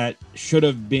games that should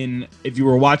have been, if you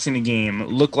were watching the game,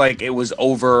 looked like it was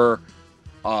over.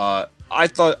 I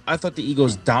thought the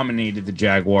Eagles dominated the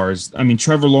Jaguars. I mean,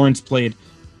 Trevor Lawrence played.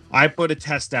 I put a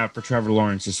test out for Trevor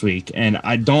Lawrence this week, and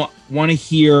I don't want to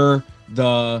hear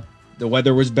the the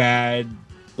weather was bad,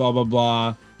 blah, blah,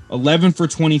 blah. 11 for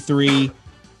 23,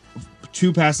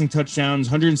 2 passing touchdowns,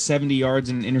 170 yards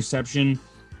and an interception.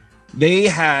 They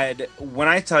had, when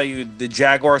I tell you, the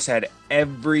Jaguars had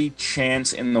every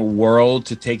chance in the world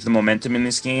to take the momentum in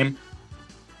this game.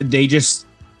 They just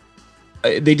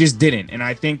didn't. And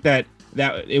I think that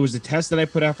it was a test that I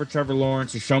put out for Trevor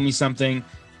Lawrence to show me something.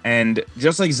 And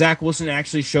just like Zach Wilson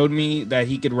actually showed me that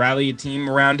he could rally a team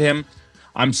around him,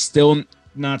 I'm still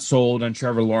not sold on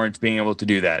Trevor Lawrence being able to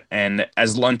do that. And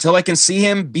until I can see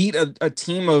him beat a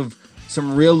team of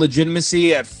some real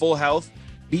legitimacy at full health,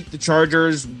 beat the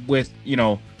Chargers with,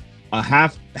 a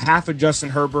half of Justin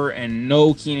Herbert and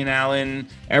no Keenan Allen.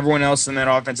 Everyone else in that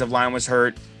offensive line was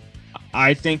hurt.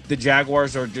 I think the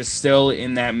Jaguars are just still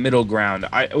in that middle ground,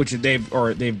 which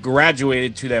they've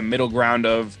graduated to that middle ground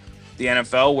of the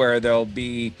NFL, where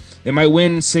they might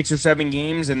win 6 or 7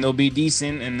 games and they'll be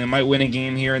decent, and they might win a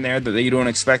game here and there that you don't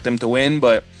expect them to win.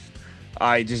 But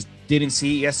I just didn't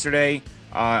see it yesterday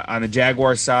on the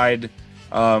Jaguars side.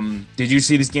 Did you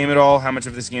see this game at all? How much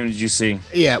of this game did you see?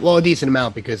 Yeah, well, a decent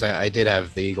amount, because I did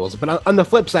have the Eagles. But on the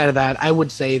flip side of that, I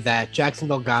would say that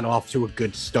Jacksonville got off to a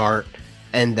good start.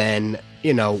 And then,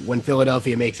 when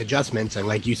Philadelphia makes adjustments, and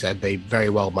like you said, they very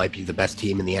well might be the best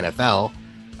team in the NFL.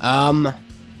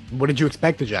 What did you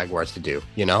expect the Jaguars to do?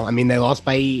 They lost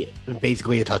by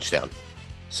basically a touchdown.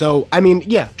 So,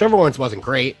 Trevor Lawrence wasn't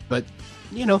great, but,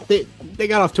 they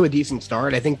got off to a decent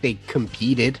start. I think they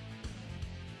competed.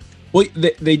 Well,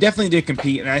 they definitely did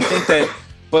compete, and I think that,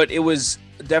 but it was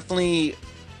definitely,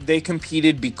 they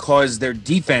competed because their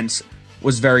defense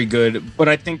was very good, but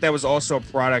I think that was also a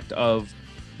product of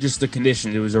just the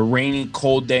conditions. It was a rainy,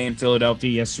 cold day in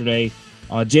Philadelphia yesterday.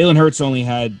 Jalen Hurts only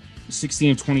had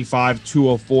 16 of 25,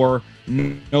 204,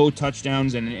 no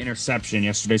touchdowns, and an interception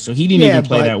yesterday, so he didn't even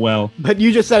play that well. But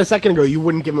you just said a second ago you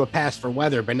wouldn't give him a pass for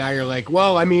weather, but now you're like,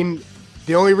 well,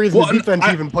 the only reason the defense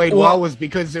even played well was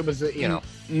because it was, No.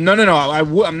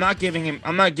 I'm not giving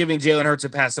Jalen Hurts a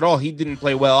pass at all. He didn't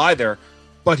play well either,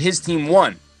 but his team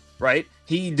won, right?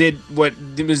 He did what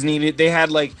was needed. They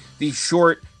had like the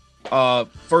short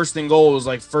first and goal was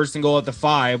like first and goal at the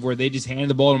 5, where they just handed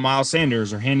the ball to Miles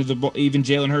Sanders, or handed the ball. Even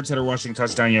Jalen Hurts had a rushing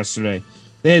touchdown yesterday.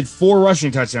 They had 4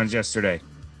 rushing touchdowns yesterday.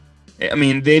 I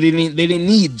mean, they didn't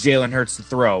need Jalen Hurts to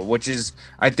throw, which is,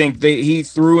 I think he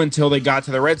threw until they got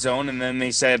to the red zone, and then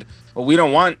they said, well, we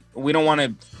don't want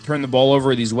to turn the ball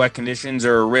over in these wet conditions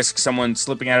or risk someone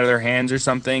slipping out of their hands or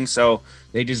something. So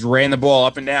they just ran the ball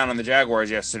up and down on the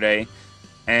Jaguars yesterday.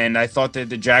 And I thought that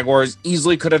the Jaguars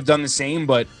easily could have done the same,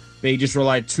 but they just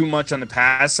relied too much on the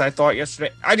pass, I thought,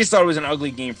 yesterday. I just thought it was an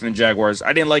ugly game from the Jaguars.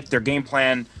 I didn't like their game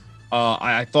plan.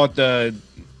 I thought the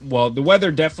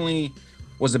weather definitely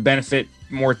was a benefit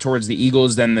more towards the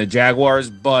Eagles than the Jaguars,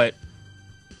 but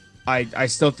I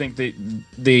still think that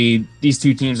these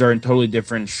two teams are in totally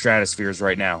different stratospheres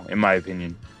right now, in my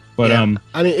opinion. But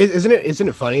yeah. Isn't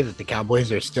it funny that the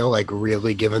Cowboys are still like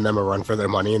really giving them a run for their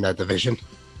money in that division?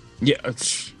 Yeah,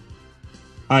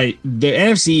 the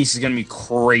NFC East is going to be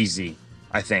crazy,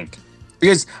 I think,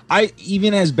 because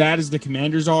even as bad as the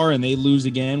Commanders are and they lose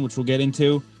again, which we'll get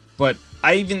into, but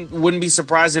I even wouldn't be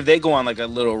surprised if they go on like a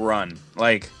little run.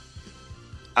 Like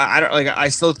I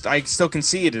still can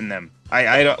see it in them.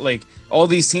 I don't like all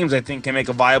these teams. I think can make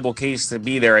a viable case to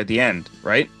be there at the end,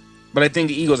 right? But I think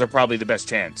the Eagles are probably the best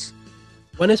chance.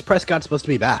 When is Prescott supposed to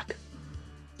be back?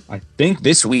 I think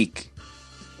this week,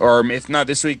 or if not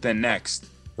this week, then next.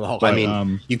 Well, but,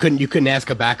 you couldn't ask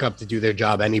a backup to do their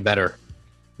job any better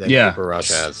than Cooper Rush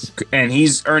has, and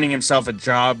he's earning himself a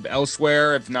job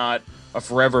elsewhere, if not a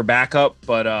forever backup.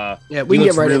 But we can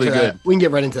get right into that. We can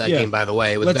get right into that game. By the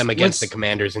way, it was them against the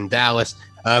Commanders in Dallas.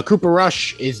 Cooper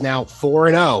Rush is now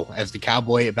 4-0 as the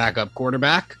Cowboy backup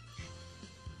quarterback,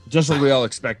 just like we all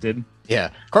expected. Yeah,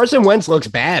 Carson Wentz looks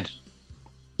bad.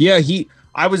 Yeah,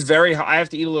 I have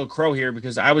to eat a little crow here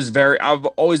because I've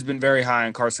always been very high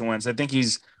on Carson Wentz. I think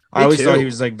I always thought he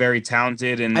was like very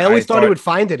talented, and I always thought he would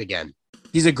find it again.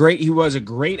 He was a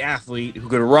great athlete who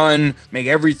could run, make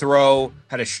every throw,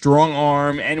 had a strong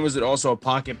arm, and was also a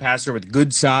pocket passer with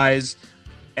good size.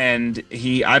 And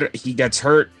he got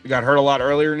hurt a lot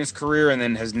earlier in his career, and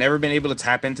then has never been able to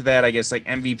tap into that. I guess like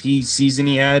MVP season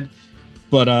he had,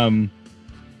 but only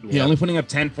putting up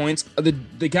 10 points.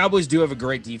 The Cowboys do have a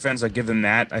great defense. I'll give them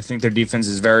that. I think their defense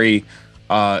is very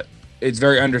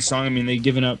undersung. I mean, they've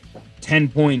given up 10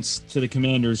 points to the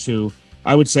Commanders, who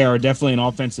I would say are definitely an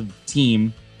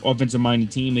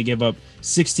offensive-minded team. They give up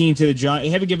 16 to the Giants.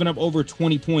 They haven't given up over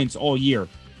 20 points all year.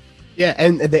 Yeah,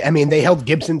 and they held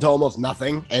Gibson to almost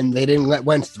nothing, and they didn't let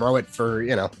Wentz throw it for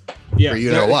Yeah, for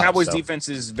you know The what. Cowboys so. defense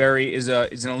is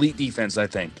an elite defense. I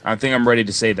think I'm ready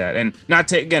to say that, and not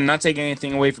taking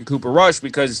anything away from Cooper Rush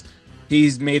because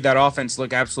he's made that offense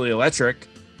look absolutely electric.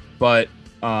 But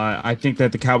I think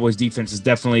that the Cowboys defense is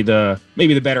definitely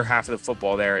maybe the better half of the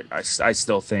football there. I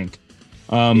still think.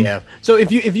 Yeah. So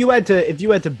if you had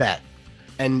to bet,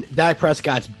 and Dak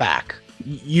Prescott's back,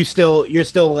 you're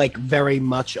still like very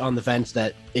much on the fence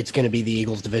that it's going to be the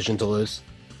Eagles' division to lose.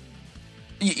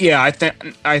 Yeah, I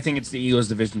think it's the Eagles'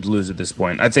 division to lose at this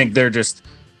point. I think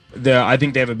I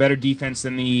think they have a better defense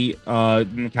than the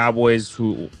Cowboys,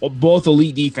 who both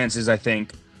elite defenses, I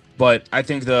think. But I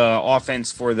think the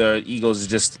offense for the Eagles is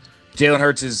just Jalen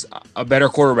Hurts is a better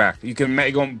quarterback. You can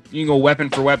go weapon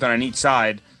for weapon on each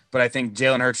side, but I think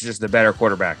Jalen Hurts is just the better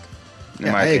quarterback,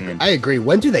 in my opinion. I agree.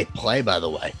 When do they play, by the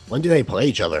way? When do they play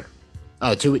each other?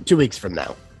 Oh, 2 weeks from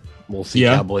now. We'll see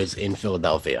Cowboys in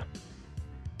Philadelphia.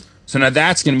 So now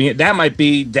that might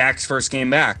be Dak's first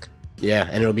game back. Yeah,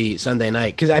 and it'll be Sunday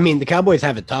night. Because, the Cowboys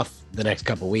have it tough the next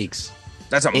couple weeks.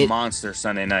 That's a monster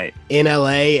Sunday night. In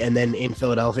LA and then in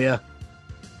Philadelphia.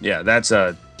 Yeah, that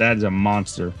is a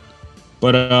monster.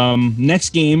 But next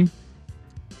game,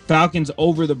 Falcons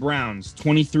over the Browns,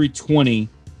 23-20.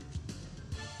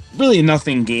 Really a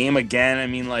nothing game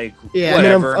again.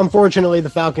 Whatever. Unfortunately, the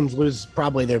Falcons lose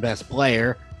probably their best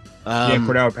player.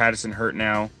 Cordell Patterson hurt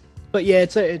now. But yeah,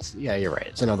 you're right.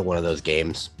 It's another one of those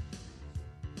games.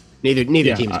 Neither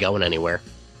team's going anywhere.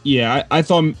 Yeah, I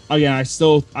thought again.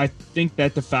 I think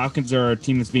that the Falcons are a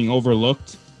team that's being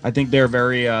overlooked. I think they're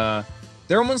very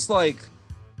they're almost like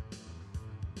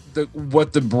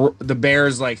what the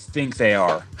Bears think they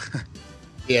are.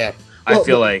 Yeah. I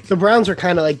feel like the Browns are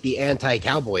kind of like the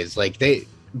anti-Cowboys.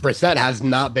 Brissett has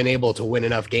not been able to win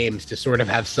enough games to sort of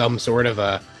have some sort of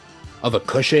a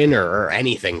cushion or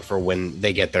anything for when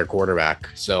they get their quarterback.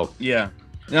 So yeah,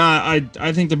 no,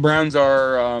 I think the Browns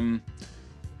are.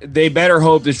 They better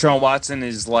hope that Deshaun Watson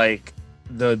is like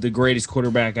the greatest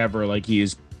quarterback ever, like he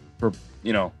is,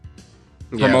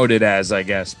 promoted as, I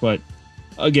guess. But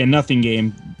again, nothing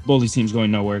game. Both these teams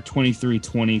going nowhere.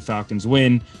 23-20, Falcons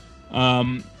win.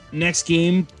 Next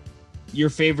game, your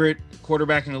favorite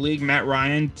quarterback in the league, Matt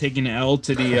Ryan, taking an L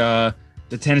to the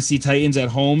Tennessee Titans at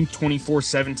home,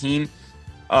 24-17.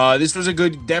 This was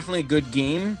definitely a good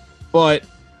game, but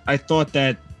I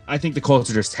think the Colts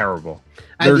are just terrible.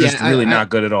 They're just really not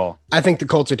good at all. I think the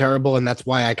Colts are terrible, and that's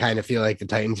why I kind of feel like the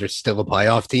Titans are still a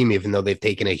playoff team, even though they've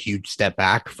taken a huge step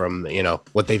back from,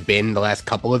 what they've been the last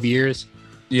couple of years.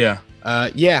 Yeah.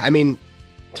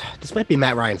 This might be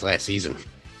Matt Ryan's last season.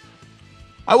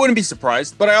 I wouldn't be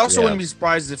surprised, but I also wouldn't be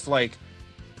surprised if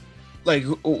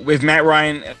if Matt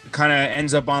Ryan kind of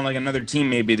ends up on another team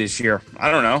maybe this year. I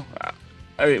don't know.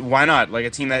 Why not? A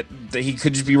team that he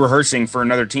could just be rehearsing for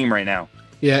another team right now.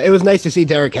 Yeah, it was nice to see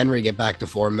Derrick Henry get back to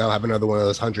form. They'll have another one of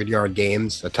those 100-yard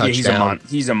games, a touchdown. Yeah,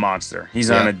 he's a monster.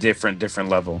 He's on a different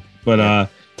level. But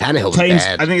Tannehill's Titans,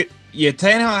 bad. I think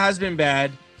Tannehill has been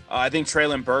bad. I think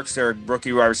Treylon Burks, their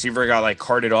rookie wide receiver, got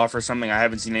carted off or something. I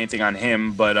haven't seen anything on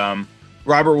him, but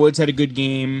Robert Woods had a good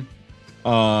game.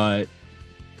 Tannehill,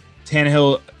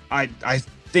 I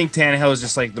think Tannehill is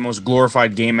just the most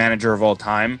glorified game manager of all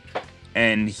time,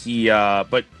 and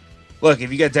but look,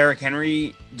 if you got Derrick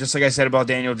Henry, just like I said about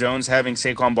Daniel Jones having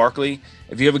Saquon Barkley,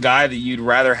 if you have a guy that you'd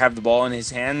rather have the ball in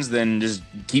his hands, then just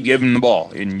keep giving him the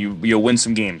ball, and you'll win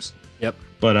some games. Yep.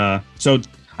 But so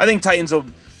I think Titans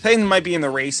might be in the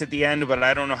race at the end, but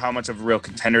I don't know how much of a real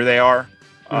contender they are.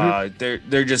 Mm-hmm.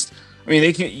 They're just.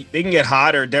 They can get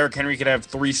hot, or Derrick Henry could have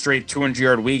 3 straight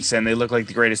 200-yard weeks, and they look like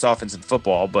the greatest offense in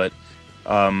football. But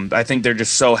I think they're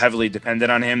just so heavily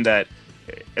dependent on him that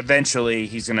eventually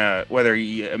he's gonna, whether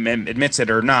he admits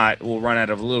it or not, will run out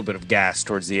of a little bit of gas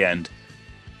towards the end.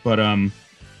 But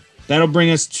that'll bring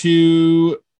us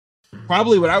to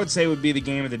probably what I would say would be the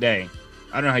game of the day.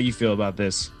 I don't know how you feel about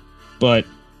this, but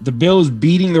the Bills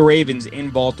beating the Ravens in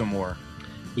Baltimore.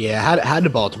 Yeah, how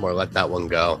did Baltimore let that one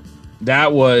go?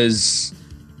 That was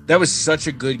such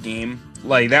a good game.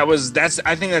 I think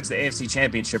that's the AFC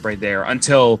Championship right there.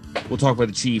 Until we'll talk about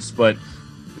the Chiefs, but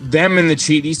them and the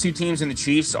Chiefs, these two teams and the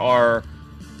Chiefs are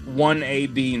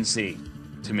 1A, B, and C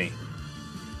to me.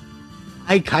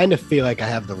 I kind of feel like I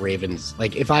have the Ravens.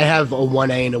 If I have a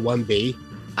 1A and a 1B,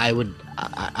 I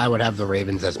would have the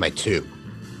Ravens as my 2.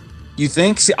 You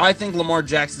think? See, I think Lamar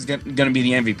Jackson's going to be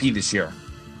the MVP this year,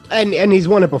 and he's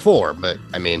won it before. But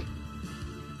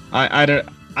I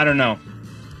don't know.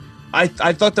 I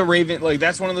thought the Ravens,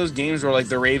 that's one of those games where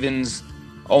the Ravens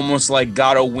almost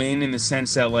got a win in the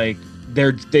sense that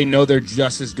they know they're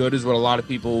just as good as what a lot of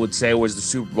people would say was the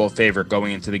Super Bowl favorite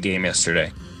going into the game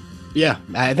yesterday. Yeah,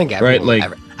 I think right.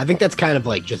 Like, I think that's kind of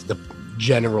like just the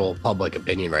general public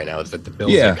opinion right now is that the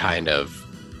Bills are kind of,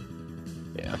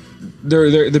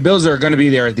 the Bills are going to be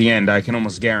there at the end. I can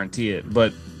almost guarantee it.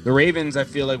 But the Ravens, I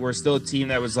feel like we're still a team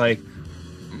that was like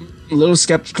a little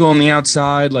skeptical on the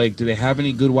outside. Like, do they have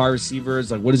any good wide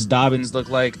receivers? Like, what does Dobbins look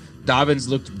like? Dobbins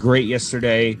looked great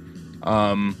yesterday.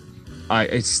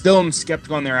 I still am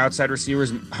skeptical on their outside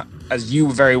receivers, as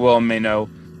you very well may know.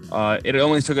 It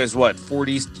only took us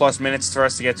 40 plus minutes for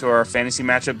us to get to our fantasy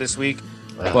matchup this week.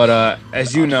 But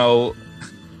as you know,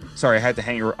 sorry, I had to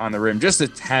hang on the rim just a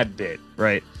tad bit,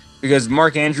 right? Because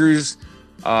Mark Andrews,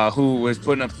 who was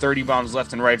putting up 30 bombs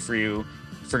left and right for you,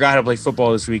 forgot how to play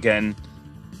football this weekend.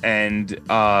 And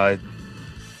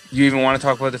you even want to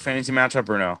talk about the fantasy matchup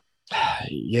or no?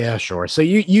 Yeah, sure. So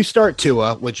you start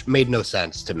Tua, which made no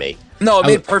sense to me. No, it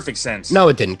made perfect sense. No,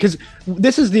 it didn't. Because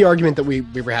this is the argument that we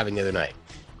were having the other night,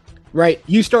 right?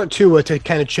 You start Tua to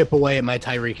kind of chip away at my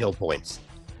Tyreek Hill points.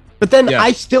 But then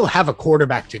I still have a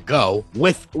quarterback to go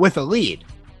with a lead.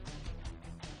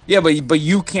 Yeah, but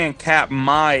you can't cap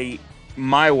my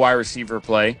wide receiver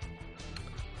play.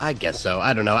 I guess so.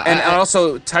 I don't know. And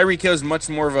also, Tyreek Hill is much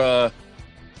more of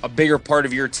a bigger part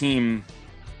of your team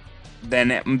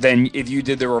than if you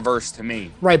did the reverse to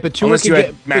me. Right, but Tua unless you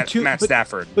had Matt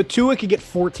Stafford. But Tua could get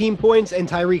 14 points, and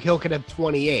Tyreek Hill could have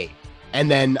 28, and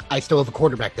then I still have a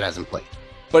quarterback that hasn't played.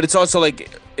 But it's also like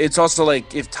if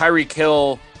Tyreek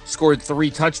Hill scored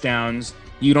 3 touchdowns,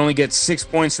 you'd only get 6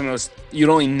 points from those. You'd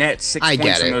only net 6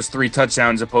 points from those 3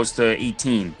 touchdowns, opposed to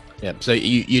 18. Yeah. So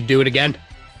you do it again?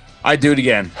 I do it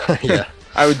again. Yeah.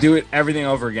 I would do it everything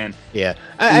over again. Yeah.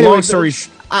 Long story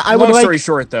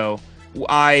short, though,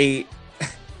 the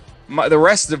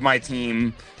rest of my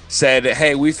team said,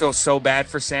 "Hey, we feel so bad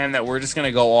for Sam that we're just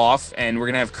gonna go off and we're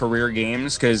gonna have career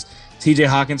games because T.J.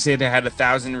 Hawkinson had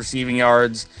 1,000 receiving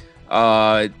yards."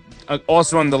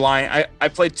 Also on the line, I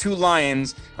played 2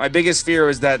 Lions. My biggest fear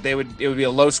was that it would be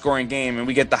a low scoring game and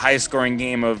we get the highest scoring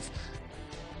game of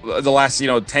the last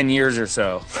 10 years or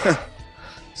so.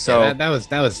 So yeah,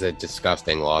 that was a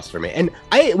disgusting loss for me. And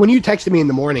when you texted me in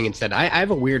the morning and said I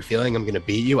have a weird feeling I'm gonna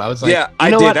beat you, I was like, I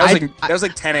did. What? That was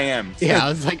like 10 a.m. Yeah, I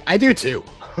was like, I do too.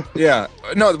 Yeah.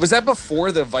 No, was that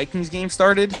before the Vikings game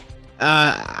started?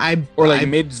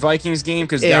 Mid Vikings game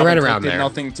because right around did there.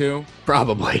 Nothing too.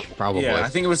 Probably. Yeah, I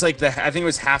think it was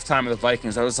halftime of the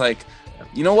Vikings. I was like,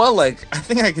 you know what? Like, I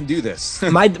think I can do this.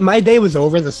 my day was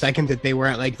over the second that they were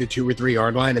at like the 2 or 3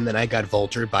 yard line, and then I got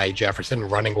vultured by Jefferson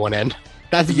running one end.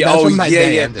 That's when my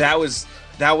day ended. That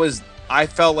was. I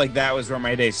felt like that was where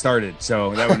my day started,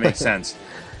 so that would make sense.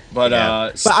 But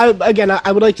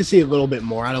I would like to see a little bit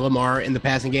more out of Lamar in the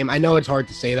passing game. I know it's hard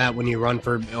to say that when you run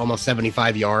for almost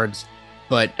 75 yards,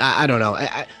 but I don't know.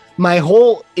 My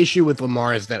whole issue with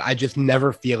Lamar is that I just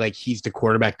never feel like he's the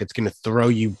quarterback that's going to throw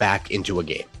you back into a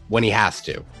game when he has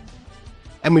to.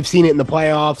 And we've seen it in the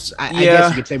playoffs. I guess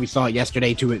you could say we saw it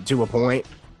yesterday to a point.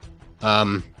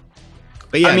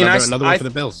 But yeah, I mean, another one for the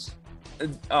Bills.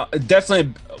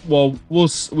 Definitely. Well,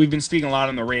 we've been speaking a lot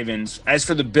on the Ravens. As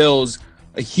for the Bills,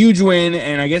 a huge win,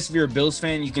 and I guess if you're a Bills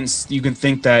fan, you can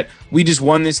think that we just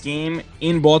won this game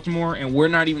in Baltimore, and we're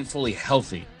not even fully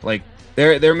healthy. Like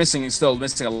they're missing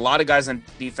a lot of guys on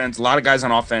defense, a lot of guys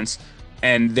on offense,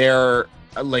 and they're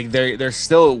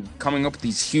still coming up with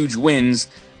these huge wins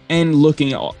and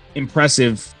looking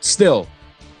impressive still,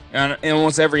 in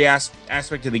almost every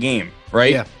aspect of the game,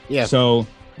 right? Yeah. So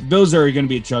Bills are going to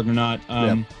be a juggernaut.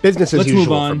 Business as let's usual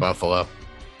move on. for Buffalo.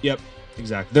 Yep,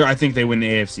 exactly. I think they win the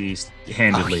AFC East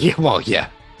handedly. Yeah.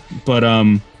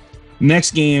 But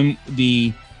next game,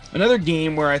 another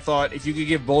game where I thought if you could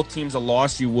give both teams a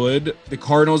loss, you would. The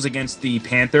Cardinals against the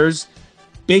Panthers.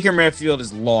 Baker Mayfield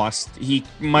is lost. He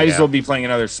might as well be playing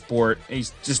another sport. He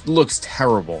just looks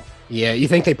terrible. Yeah, you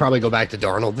think they probably go back to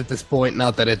Darnold at this point?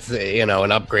 Not that it's an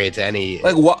upgrade to any.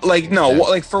 Like what? Like no. What,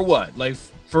 like for what? Like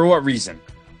for what reason?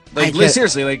 Like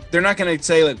seriously, like they're not gonna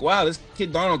say like, wow, this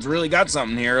kid Darnold's really got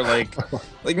something here. Like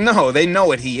no, they know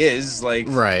what he is. Like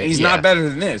he's not better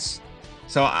than this.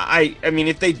 So I mean,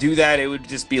 if they do that, it would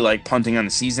just be like punting on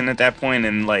the season at that point,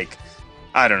 and like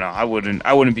I don't know, I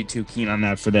wouldn't be too keen on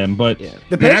that for them. But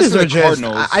the Panthers are just.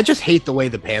 I just hate the way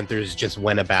the Panthers just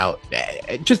went about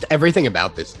just everything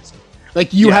about this season.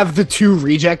 Like you have the 2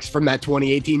 rejects from that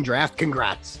 2018 draft.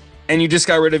 Congrats. And you just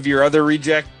got rid of your other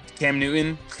reject, Cam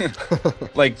Newton.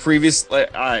 Like previous, the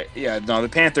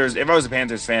Panthers. If I was a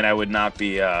Panthers fan, I would not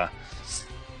be.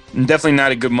 Definitely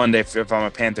not a good Monday if I'm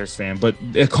a Panthers fan. But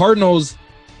the Cardinals,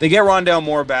 they get Rondale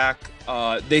Moore back.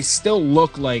 They still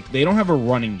look like they don't have a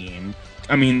running game.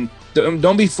 I mean,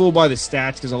 don't be fooled by the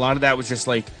stats because a lot of that was just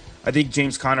like, I think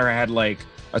James Conner had like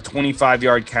a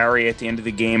 25-yard carry at the end of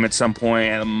the game at some point,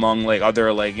 and among like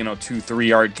other like 2-3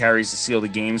 yard carries to seal the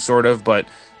game, sort of. But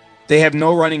they have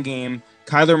no running game.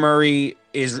 Kyler Murray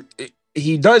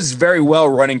he does very well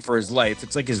running for his life.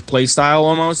 It's like his play style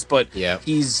almost, but yeah,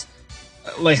 he's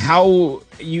like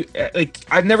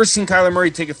I've never seen Kyler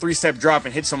Murray take a 3-step drop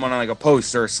and hit someone on like a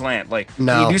post or a slant. Like,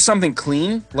 no. Can you do something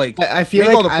clean? Like, I feel make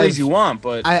like all the plays you want,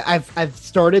 but I've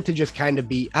started to just kind of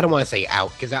be, I don't want to say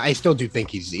out because I still do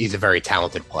think he's a very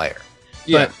talented player.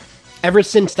 Yeah. But ever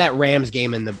since that Rams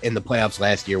game in the playoffs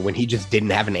last year, when he just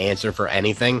didn't have an answer for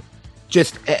anything,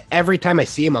 just every time I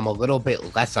see him, I'm a little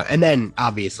bit less on. And then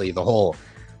obviously the whole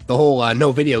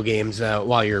no video games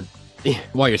while you're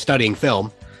studying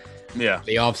film. Yeah,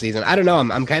 the offseason. I don't know.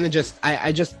 I'm kind of just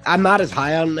I'm not as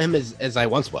high on him as I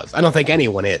once was. I don't think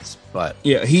anyone is, but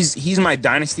yeah, he's my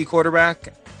dynasty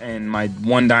quarterback and my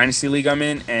one dynasty league I'm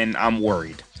in, and I'm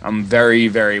worried. I'm very,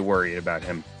 very worried about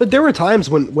him. But there were times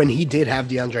when he did have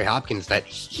DeAndre Hopkins that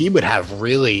he would have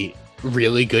really,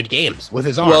 really good games with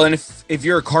his arm. Well, and if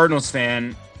you're a Cardinals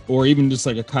fan or even just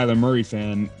like a Kyler Murray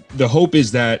fan, the hope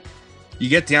is that you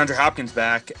get DeAndre Hopkins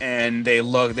back and they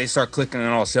start clicking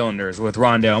on all cylinders with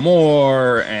Rondale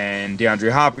Moore and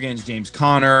DeAndre Hopkins, James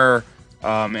Conner,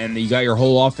 and you got your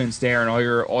whole offense there and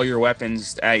all your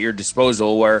weapons at your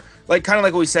disposal. Where like kind of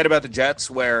like what we said about the Jets,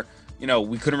 where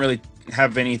we couldn't really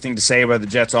have anything to say about the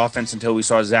Jets offense until we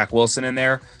saw Zach Wilson in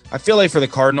there. I feel like for the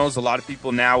Cardinals, a lot of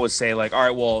people now would say like, all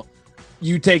right, well,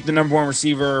 you take the number one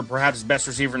receiver, perhaps best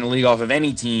receiver in the league off of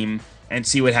any team, and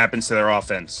see what happens to their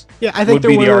offense. Yeah, I think would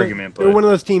be the argument. They're one of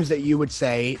those teams that you would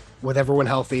say with everyone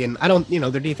healthy, and I don't,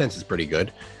 their defense is pretty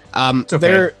good.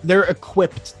 Okay. They're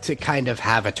equipped to kind of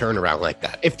have a turnaround like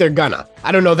that if they're gonna.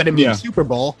 I don't know that it means Super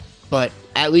Bowl, but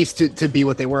at least to be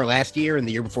what they were last year and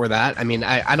the year before that. I mean,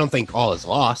 I don't think all is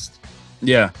lost.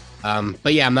 Yeah.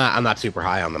 But yeah, I'm not super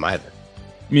high on them either.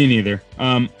 Me neither.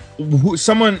 The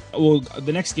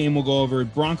next game we'll go over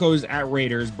Broncos at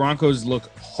Raiders. Broncos look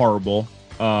horrible.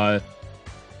 By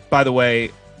the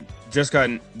way, just got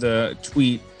the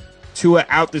tweet. Tua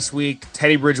out this week.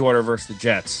 Teddy Bridgewater versus the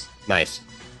Jets. Nice.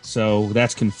 So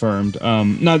that's confirmed.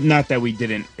 Not that we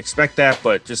didn't expect that,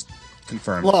 but just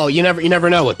confirmed. Well, you never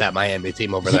know with that Miami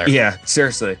team over there. Yeah,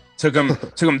 seriously. Took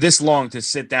them this long to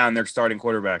sit down their starting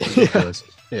quarterback.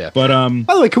 Yeah. But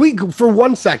by the way, can we for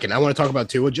 1 second? I want to talk about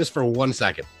Tua just for 1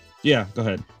 second. Yeah, go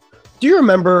ahead. Do you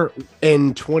remember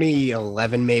in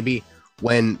 2011 maybe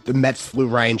when the Mets flew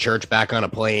Ryan Church back on a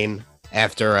plane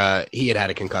after he had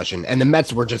a concussion, and the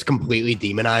Mets were just completely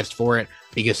demonized for it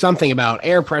because something about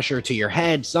air pressure to your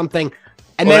head, something,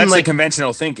 and then that's like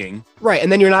conventional thinking, right?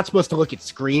 And then you're not supposed to look at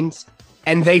screens,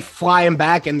 and they fly him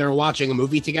back, and they're watching a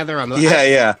movie together on the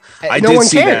I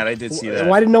did see that.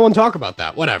 Why didn't no one talk about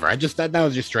that? Whatever. I just that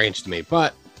was just strange to me.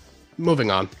 But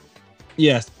moving on.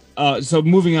 Yes. So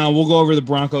moving on, we'll go over the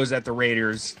Broncos at the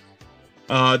Raiders.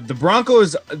 The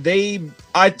Broncos,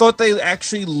 I thought they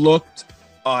actually looked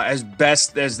as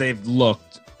best as they've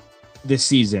looked this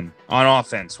season on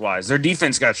offense wise. Their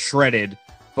defense got shredded,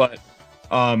 but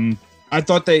I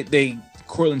thought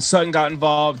Courtland Sutton got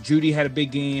involved. Judy had a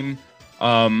big game.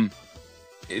 I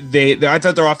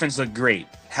thought their offense looked great.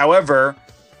 However,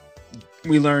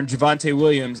 we learned Javonte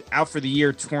Williams out for the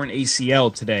year, torn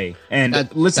ACL today. And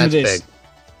listen to this. Big.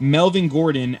 Melvin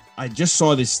Gordon, I just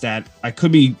saw this stat.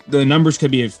 The numbers could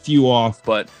be a few off,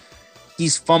 but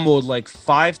he's fumbled like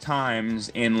 5 times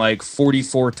in like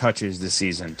 44 touches this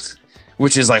season,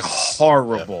 which is like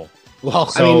horrible.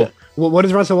 Yeah. Well, what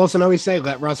does Russell Wilson always say?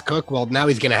 Let Russ cook. Well, now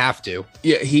he's going to have to.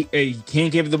 Yeah, he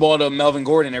can't give the ball to Melvin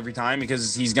Gordon every time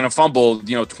because he's going to fumble,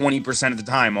 20% of the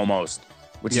time almost,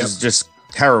 which is just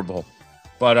terrible.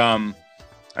 But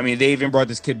they even brought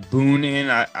this kid Boone in,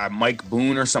 Mike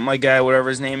Boone or something like that, whatever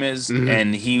his name is,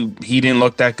 and he didn't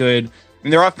look that good. I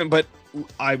mean, they're often, but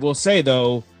I will say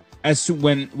though,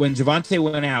 when Javonte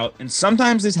went out, and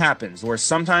sometimes this happens, where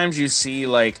sometimes you see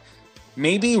like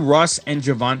maybe Russ and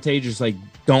Javonte just like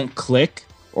don't click,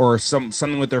 or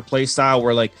something with their play style,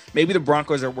 where like maybe the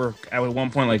Broncos were at one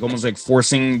point like almost like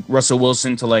forcing Russell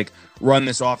Wilson to like run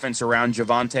this offense around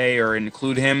Javonte or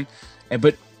include him,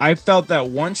 but I felt that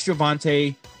once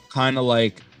Javonte kind of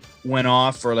like went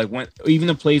off, or like went even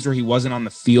the plays where he wasn't on the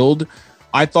field,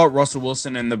 I thought Russell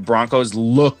Wilson and the Broncos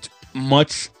looked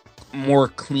much more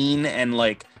clean and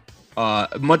like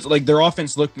much like their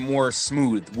offense looked more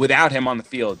smooth without him on the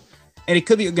field. And it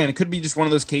could be just one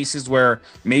of those cases where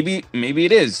maybe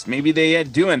it is. Maybe they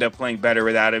do end up playing better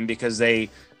without him because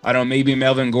they I don't know, maybe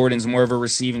Melvin Gordon's more of a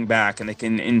receiving back and they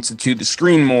can institute the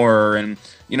screen more and,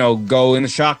 go in the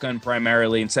shotgun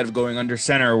primarily instead of going under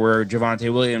center where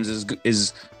Javonte Williams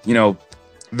is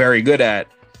very good at.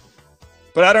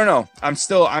 But I don't know. I'm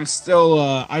still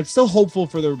hopeful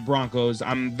for the Broncos.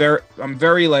 I might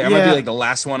be like the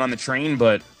last one on the train,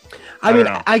 but I mean,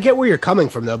 I get where you're coming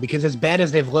from though, because as bad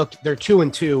as they've looked, they're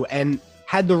 2-2, and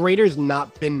had the Raiders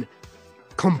not been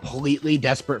completely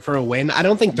desperate for a win, I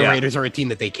don't think the Raiders are a team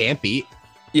that they can't beat.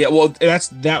 Yeah, well, that's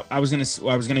that. I was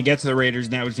gonna get to the Raiders.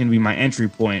 That was gonna be my entry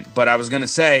point, but I was gonna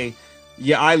say,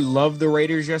 I love the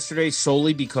Raiders yesterday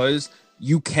solely because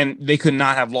they could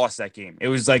not have lost that game. It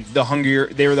was like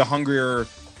they were the hungrier,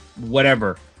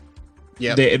 whatever.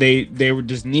 Yeah, they were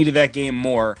just needed that game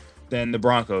more than the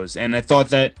Broncos, and I thought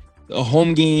that a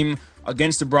home game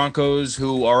against the Broncos,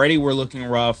 who already were looking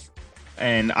rough,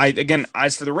 and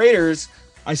as for the Raiders,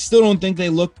 I still don't think they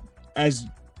look as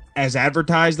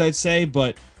advertised, I'd say,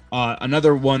 but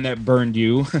another one that burned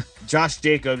you, Josh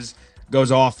Jacobs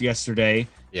goes off yesterday.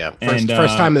 Yeah, first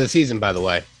time of the season, by the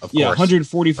way. Of course.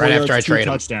 144 yards, 2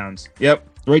 touchdowns. Yep,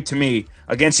 right to me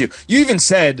against you. You even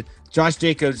said Josh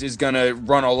Jacobs is gonna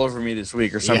run all over me this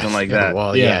week or something like that.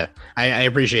 Well, yeah. I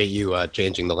appreciate you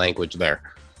changing the language there.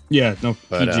 Yeah, no,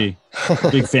 PG,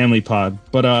 big family pod.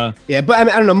 But but I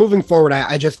don't know. Moving forward,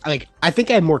 I just I think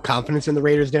I have more confidence in the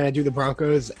Raiders than I do the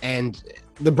Broncos, and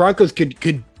the Broncos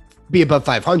could be above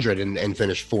 500 and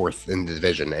finish fourth in the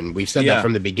division, and we've said that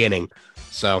from the beginning.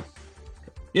 So,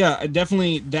 yeah,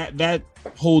 definitely that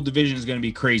whole division is going to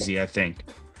be crazy, I think.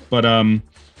 But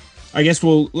I guess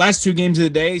last two games of the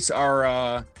day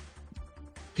are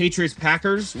Patriots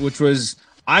Packers, which was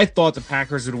I thought the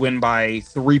Packers would win by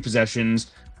 3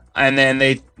 possessions. And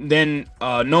then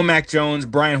no Mac Jones,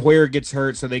 Brian Hoyer gets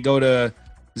hurt, so they go to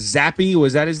Zappy.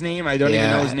 Was that his name? I don't even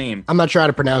know his name. I'm not sure how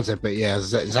to pronounce it, but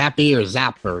Zappy or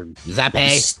Zap or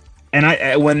Zappe.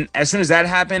 And as soon as that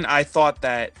happened, I thought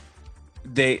that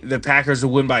the Packers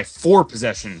would win by 4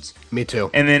 possessions. Me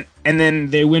too. And then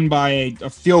they win by a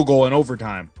field goal in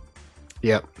overtime.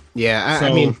 Yep. Yeah.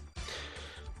 I mean.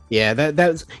 Yeah,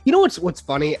 that's what's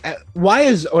funny. Why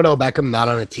is Odell Beckham not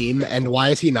on a team, and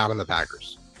why is he not on the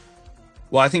Packers?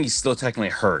 Well, I think he's still technically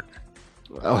hurt.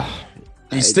 Oh,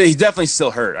 he's definitely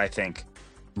still hurt, I think.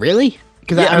 Really?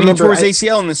 Because I remember towards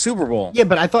ACL in the Super Bowl. Yeah,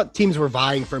 but I thought teams were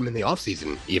vying for him in the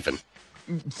offseason, even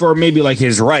for maybe like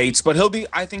his rights. But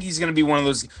I think he's going to be one of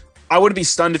those. I would be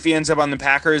stunned if he ends up on the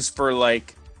Packers for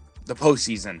like the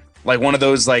postseason. Like one of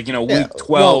those, week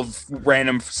 12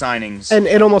 random signings. And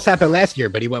it almost happened last year,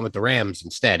 but he went with the Rams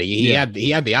instead. He had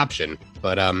the option,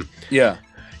 but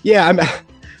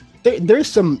there's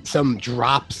some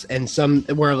drops and some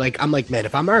where I'm like, man,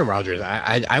 if I'm Aaron Rodgers,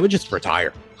 I would just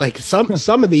retire. Like some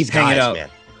of these guys, man.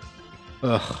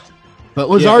 Ugh.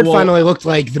 But Lazard finally looked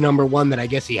like the number one that I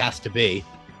guess he has to be.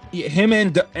 Him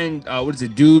and what is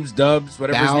it, Dubs,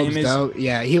 whatever his name is.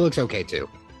 Yeah, he looks okay too.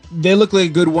 They look like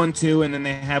a good 1-2, and then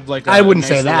they have I wouldn't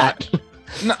say that.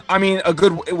 No, I mean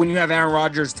when you have Aaron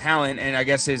Rodgers' talent and I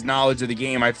guess his knowledge of the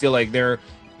game, I feel like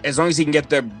as long as he can get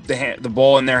the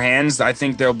ball in their hands, I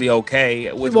think they'll be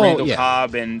okay with Randall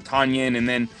Cobb and Tanyan, and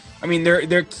then I mean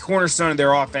their cornerstone of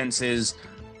their offense is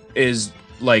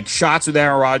like shots with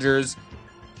Aaron Rodgers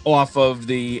off of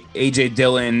the AJ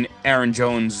Dillon, Aaron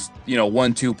Jones,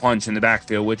 1-2 punch in the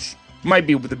backfield, which might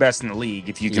be the best in the league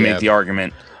if you can make the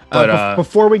argument. But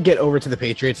before we get over to the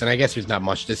Patriots, and I guess there's not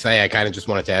much to say, I kind of just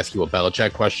wanted to ask you a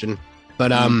Belichick question.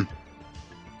 But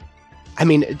I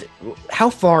mean, how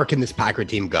far can this Packer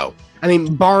team go? I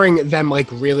mean, barring them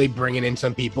really bringing in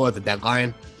some people at the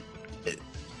deadline,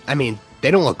 I mean,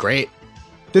 they don't look great.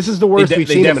 This is the worst we've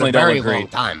seen them in a very long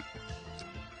time.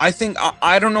 I think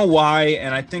I don't know why,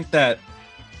 and I think that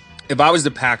if I was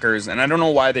the Packers, and I don't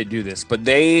know why they do this, but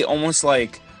they almost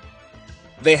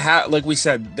they have, like we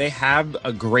said, they have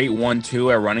a great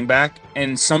 1-2 at running back.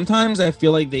 And sometimes I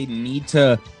feel like they need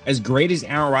to, as great as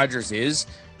Aaron Rodgers is,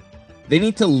 they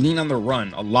need to lean on the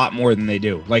run a lot more than they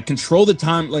do. Control the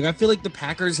time. I feel like the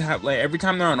Packers have, every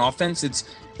time they're on offense,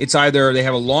 it's either they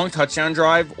have a long touchdown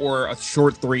drive or a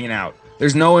short 3 and out.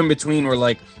 There's no in between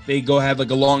where, they go have, a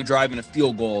long drive and a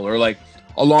field goal, or,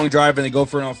 a long drive and they go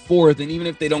for a 4th. And even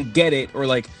if they don't get it, or,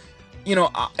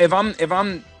 if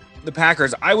I'm the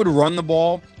Packers, I would run the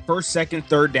ball 1st, 2nd,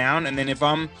 3rd down, and then if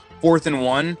I'm 4th and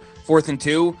 1, 4th and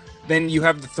 2, then you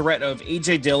have the threat of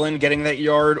AJ Dillon getting that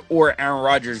yard or Aaron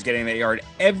Rodgers getting that yard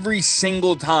every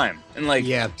single time. And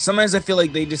sometimes I feel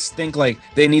like they just think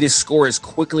they need to score as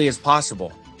quickly as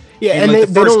possible. Yeah, and the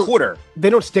first quarter, they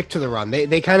don't stick to the run.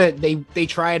 They kind of they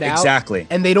try it out exactly,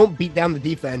 and they don't beat down the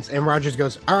defense. And Rodgers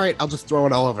goes, "All right, I'll just throw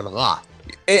it all over the lot."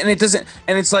 And it doesn't.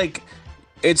 And it's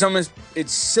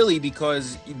it's silly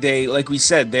because they, like we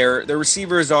said, their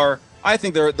receivers are. I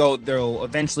think they'll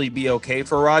eventually be okay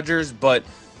for Rodgers, but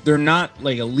they're not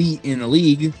like elite in the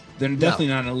league. They're definitely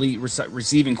not an elite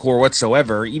receiving core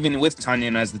whatsoever, even with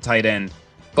Tunyon as the tight end.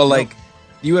 But like,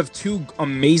 you have two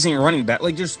amazing running backs.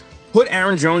 Like, just put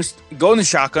Aaron Jones, go in the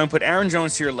shotgun, put Aaron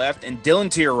Jones to your left and Dillon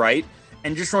to your right,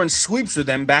 and just run sweeps with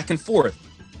them back and forth.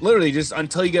 Literally, just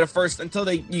until you get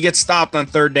you get stopped on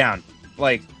third down.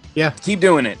 Like, yeah, keep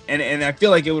doing it, and I feel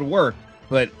like it would work.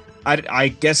 But I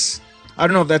guess I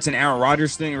don't know if that's an Aaron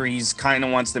Rodgers thing, or he's kind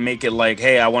of wants to make it like,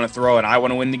 hey, I want to throw it, I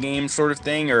want to win the game, sort of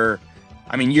thing. Or,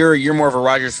 I mean, you're more of a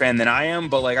Rodgers fan than I am,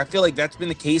 but like, I feel like that's been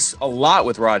the case a lot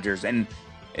with Rodgers, and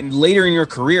later in your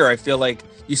career, I feel like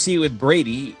you see it with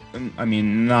Brady. I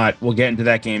mean, we'll get into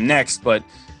that game next, but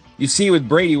you see it with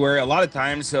Brady where a lot of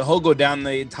times he'll go down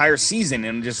the entire season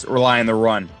and just rely on the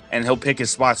run, and he'll pick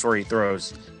his spots where he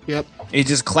throws. Yep. It's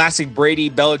just classic Brady,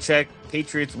 Belichick,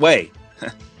 Patriots way.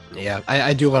 Yeah,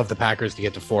 I do love the Packers to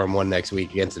get to 4-1 next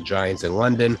week against the Giants in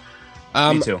London.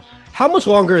 Me too. How much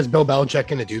longer is Bill Belichick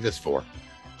going to do this for?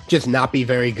 Just not be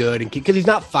very good, and because he's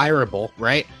not fireable,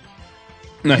 right?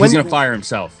 No, he's going to fire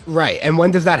himself. Right. And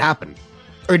when does that happen?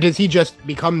 Or does he just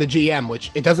become the GM,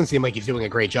 which it doesn't seem like he's doing a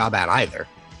great job at either?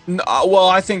 Well,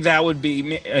 I think that would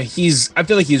be I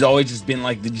feel like he's always just been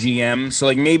like the GM. So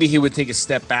like maybe he would take a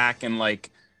step back and like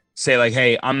say like,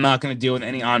 hey, I'm not going to deal with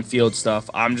any on-field stuff.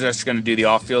 I'm just going to do the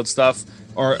off-field stuff.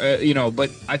 Or,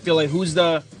 but I feel like who's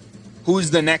the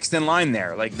next in line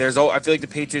there? Like I feel like the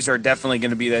Patriots are definitely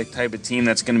going to be that type of team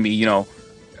that's going to be,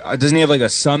 doesn't he have like a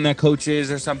son that coaches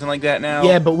or something like that now?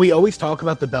 Yeah, but we always talk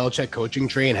about the Belichick coaching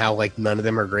tree and how like none of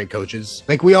them are great coaches.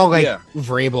 Like we all like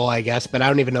Vrabel, I guess, but I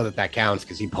don't even know that counts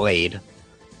because he played.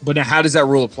 But now how does that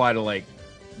rule apply to like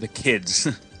the kids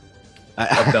of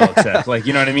Belichick? Like,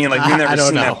 you know what I mean? Like we've never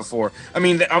seen that before. I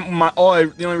mean, the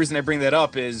only reason I bring that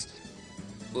up is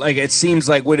like it seems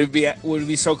like would it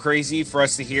be so crazy for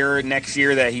us to hear next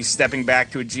year that he's stepping back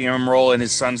to a GM role and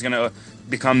his son's gonna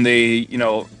become the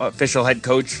official head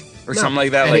coach or something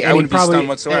like that. Like I wouldn't be stunned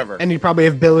whatsoever. And he'd probably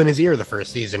have Bill in his ear the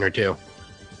first season or two.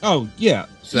 Oh yeah,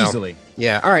 easily.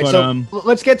 Yeah. All right. But, so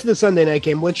let's get to the Sunday night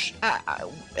game, which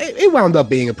it wound up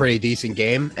being a pretty decent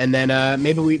game, and then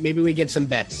maybe we get some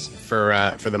bets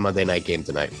for the Monday night game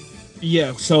tonight.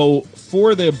 Yeah. So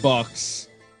for the Bucks,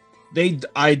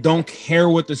 I don't care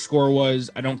what the score was.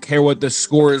 I don't care what the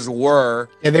scores were.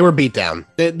 Yeah, they were beat down.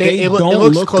 It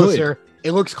looks closer. Good.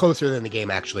 It looks closer than the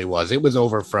game actually was. It was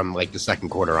over from like the second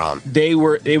quarter on.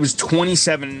 It was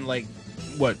 27, like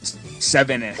what,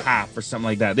 7.5 or something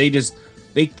like that.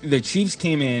 The Chiefs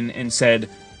came in and said,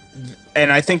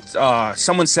 and I think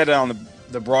someone said it on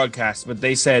the broadcast, but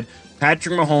they said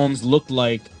Patrick Mahomes looked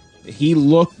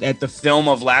at the film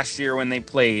of last year when they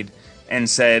played and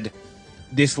said,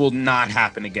 this will not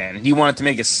happen again. And he wanted to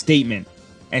make a statement,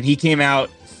 and he came out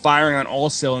firing on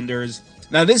all cylinders.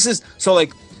 Now this is so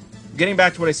like, getting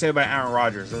back to what I said about Aaron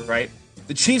Rodgers, right?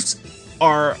 The Chiefs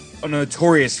are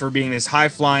notorious for being this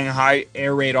high-flying, high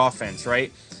air raid offense, right?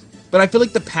 But I feel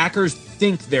like the Packers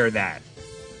think they're that,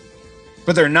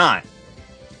 but they're not.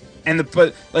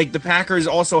 But the Packers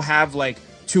also have like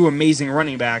two amazing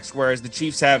running backs, whereas the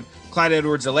Chiefs have Clyde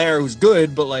Edwards-Helaire, who's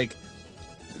good, but like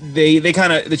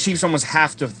the Chiefs almost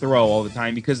have to throw all the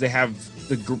time because they have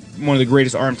one of the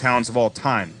greatest arm talents of all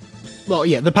time. Well,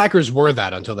 yeah, the Packers were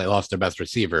that until they lost their best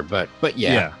receiver, but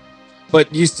yeah. Yeah.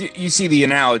 But you see the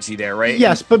analogy there, right?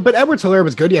 Yes, but Edwards-Helaire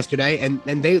was good yesterday, and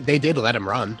they did let him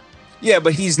run. Yeah,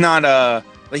 but he's not a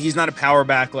power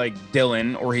back like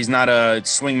Dillon, or he's not a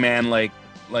swingman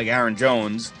like Aaron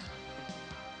Jones.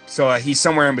 So he's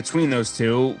somewhere in between those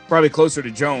two, probably closer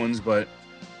to Jones, but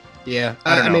yeah,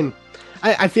 I don't know. mean,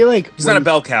 I feel like he's not a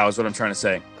bell cow, is what I'm trying to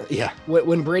say. Yeah,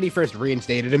 when Brady first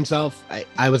reinstated himself,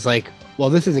 I was like, well,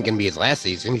 this isn't going to be his last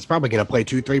season. He's probably going to play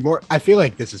 2-3 more. I feel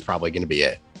like this is probably going to be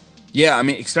it. Yeah, I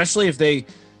mean, especially if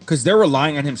because they're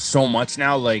relying on him so much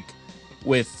now. Like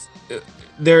with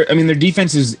their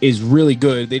defense is really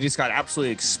good. They just got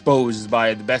absolutely exposed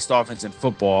by the best offense in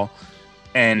football,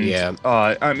 and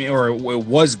or it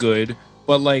was good,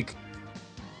 but like,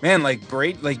 man, like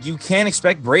Brady, like you can't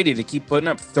expect Brady to keep putting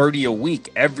up 30 a week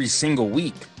every single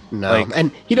week. No,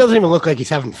 and he doesn't even look like he's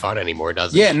having fun anymore,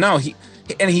 does he? Yeah, no,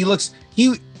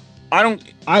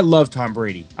 I love Tom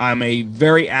Brady. I'm a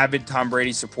very avid Tom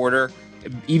Brady supporter.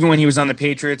 Even when he was on the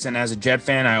Patriots and as a Jet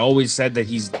fan, I always said that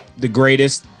he's the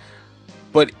greatest.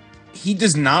 But he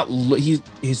does not.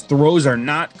 His throws are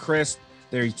not crisp.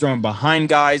 He's throwing behind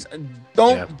guys.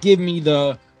 Don't give me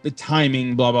the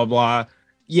timing. Blah blah blah.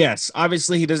 Yes,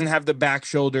 obviously he doesn't have the back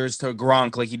shoulders to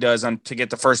Gronk like he does to get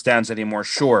the first downs anymore.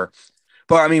 Sure,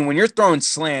 But I mean, when you're throwing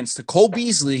slants to Cole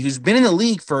Beasley, who's been in the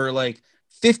league for like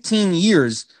 15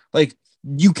 years, like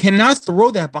you cannot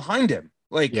throw that behind him.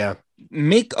 Like, Yeah.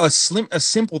 make some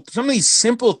of these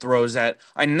simple throws that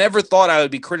I never thought I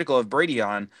would be critical of Brady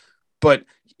on, but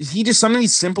some of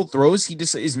these simple throws he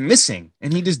just is missing,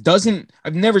 and he just doesn't.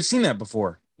 I've never seen that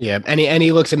before. Yeah, and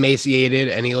he looks emaciated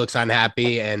and he looks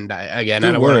unhappy. And again,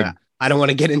 Good I don't want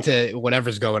to get into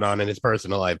whatever's going on in his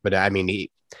personal life, but I mean,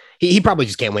 he probably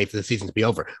just can't wait for the season to be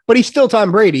over. But he's still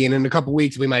Tom Brady, and in a couple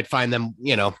weeks we might find them,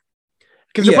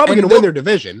 because they're probably going to win their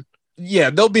division. Yeah,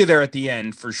 they'll be there at the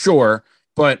end for sure,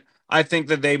 but I think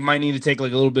that they might need to take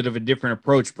like a little bit of a different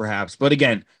approach, perhaps. But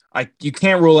again, you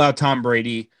can't rule out Tom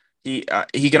Brady. He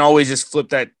can always just flip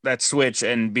that switch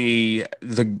and be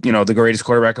the greatest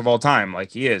quarterback of all time,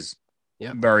 like he is.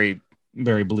 Yeah, very,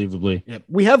 very believably. Yeah,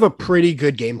 we have a pretty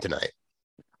good game tonight.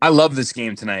 I love this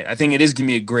game tonight. I think it is gonna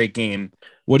be a great game.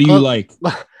 What do you like?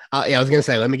 I was gonna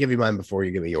say, let me give you mine before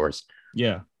you give me yours.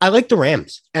 Yeah, I like the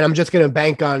Rams, and I'm just gonna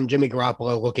bank on Jimmy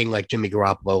Garoppolo looking like Jimmy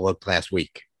Garoppolo looked last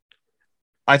week.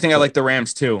 I think I like the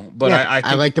Rams too, but yeah,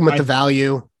 I like them with the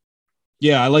value.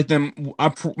 Yeah, I like them.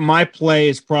 My play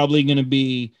is probably going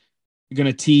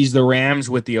to tease the Rams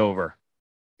with the over.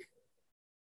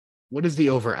 What is the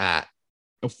over at?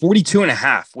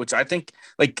 42.5, which I think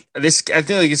like this. I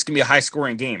feel like it's gonna be a high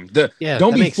scoring game.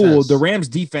 Don't be fooled. Sense. The Rams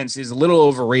defense is a little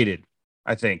overrated,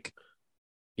 I think.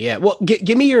 Yeah. Well,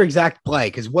 give me your exact play.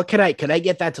 Cause what could I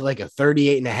get that to like a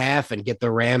 38.5 and get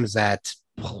the Rams at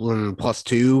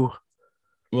 +2?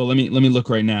 Well, let me look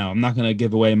right now. I'm not going to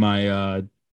give away my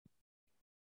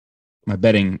my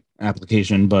betting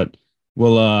application, but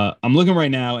I'm looking right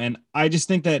now, and I just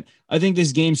think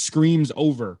this game screams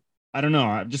over. I don't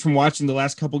know, just from watching the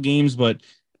last couple games, but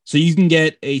so you can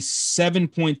get a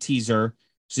 7-point teaser,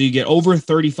 so you get over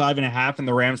 35.5 and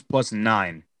the Rams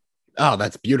 +9. Oh,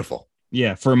 that's beautiful.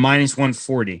 Yeah, for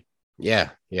 -140. Yeah.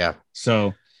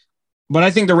 So, but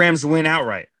I think the Rams win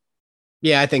outright.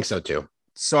 Yeah, I think so too.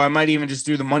 So I might even just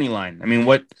do the money line. I mean,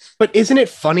 what? But isn't it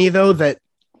funny though that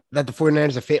the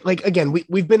 49ers are like, again,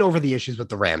 we've been over the issues with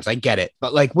the Rams. I get it.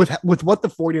 But like with what the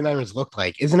 49ers looked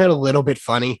like, isn't it a little bit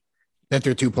funny that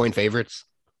they're 2-point favorites?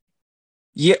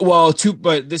 Yeah, well,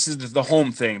 but this is the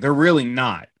home thing. They're really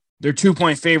not. They're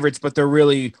 2-point favorites, but they're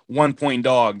really 1-point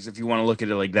dogs if you want to look at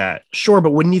it like that. Sure,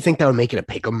 but wouldn't you think that would make it a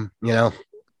pick 'em,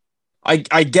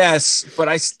 I guess, but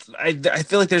I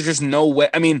feel like there's just no way.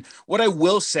 I mean, what I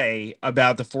will say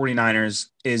about the 49ers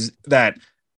is that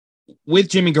with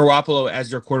Jimmy Garoppolo as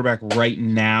their quarterback right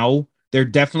now, they're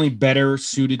definitely better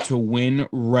suited to win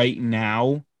right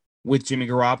now with Jimmy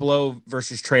Garoppolo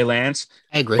versus Trey Lance.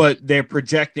 I agree. But they're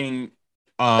projecting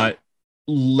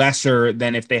lesser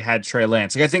than if they had Trey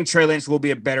Lance. Like, I think Trey Lance will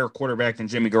be a better quarterback than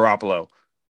Jimmy Garoppolo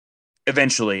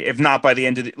eventually, if not by the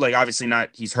end of obviously not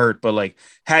he's hurt, but like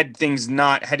had he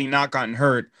not gotten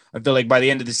hurt, I feel like by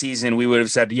the end of the season we would have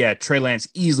said, yeah, Trey Lance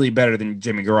easily better than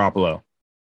Jimmy Garoppolo.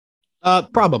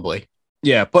 Probably.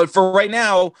 Yeah, but for right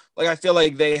now, like I feel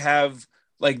like they have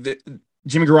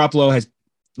Jimmy Garoppolo has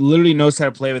literally knows how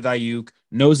to play with Ayuk,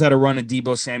 knows how to run a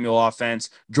Deebo Samuel offense.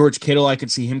 George Kittle, I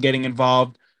could see him getting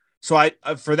involved. So I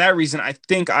for that reason, I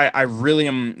think I really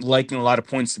am liking a lot of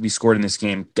points to be scored in this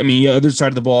game. I mean, the other side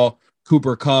of the ball,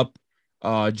 Cooper Kupp,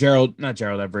 not Gerald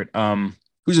Everett.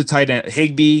 Who's a tight end?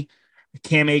 Higbee,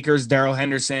 Cam Akers, Darrell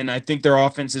Henderson. I think their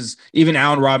offense is, even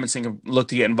Allen Robinson can look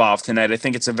to get involved tonight. I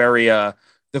think it's a very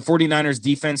the 49ers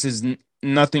defense is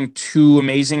nothing too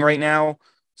amazing right now.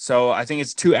 So I think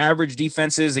it's two average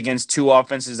defenses against two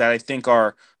offenses that I think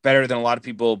are better than a lot of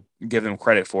people give them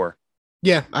credit for.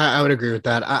 Yeah, I would agree with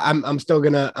that. I'm still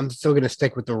gonna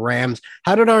stick with the Rams.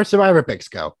 How did our survivor picks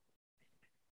go?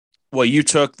 Well, I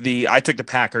took the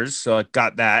Packers, so I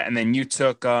got that, and then you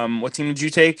took what team did you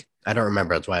take? I don't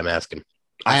remember. That's why I'm asking.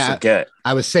 I forget.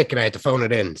 I was sick and I had to phone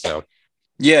it in. So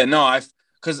yeah, no, I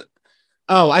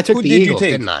took the Eagles,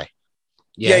 didn't I?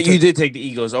 Yeah, you did take the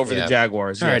Eagles over the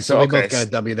Jaguars. All right, so we both got a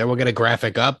W there. We'll get a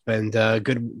graphic up, and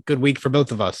good week for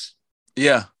both of us.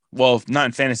 Yeah, well, not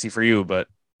in fantasy for you, but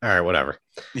all right, whatever.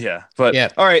 Yeah, but yeah.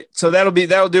 All right, so that'll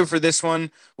do it for this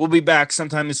one. We'll be back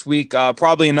sometime this week.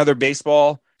 Probably another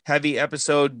baseball heavy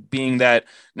episode, being that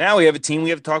now we have a team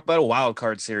we have to talk about a wild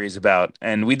card series about,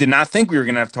 and we did not think we were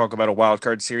going to have to talk about a wild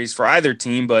card series for either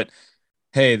team, but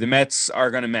hey, the Mets are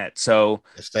going to Met. So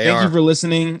yes, thank you for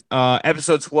listening.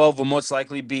 Episode 12 will most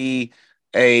likely be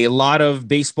a lot of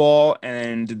baseball,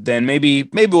 and then maybe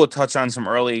we'll touch on some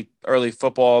early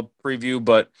football preview,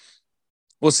 but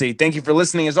we'll see. Thank you for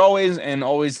listening as always, and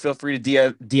always feel free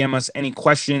to DM us any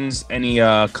questions, any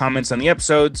comments on the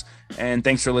episodes, and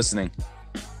thanks for listening.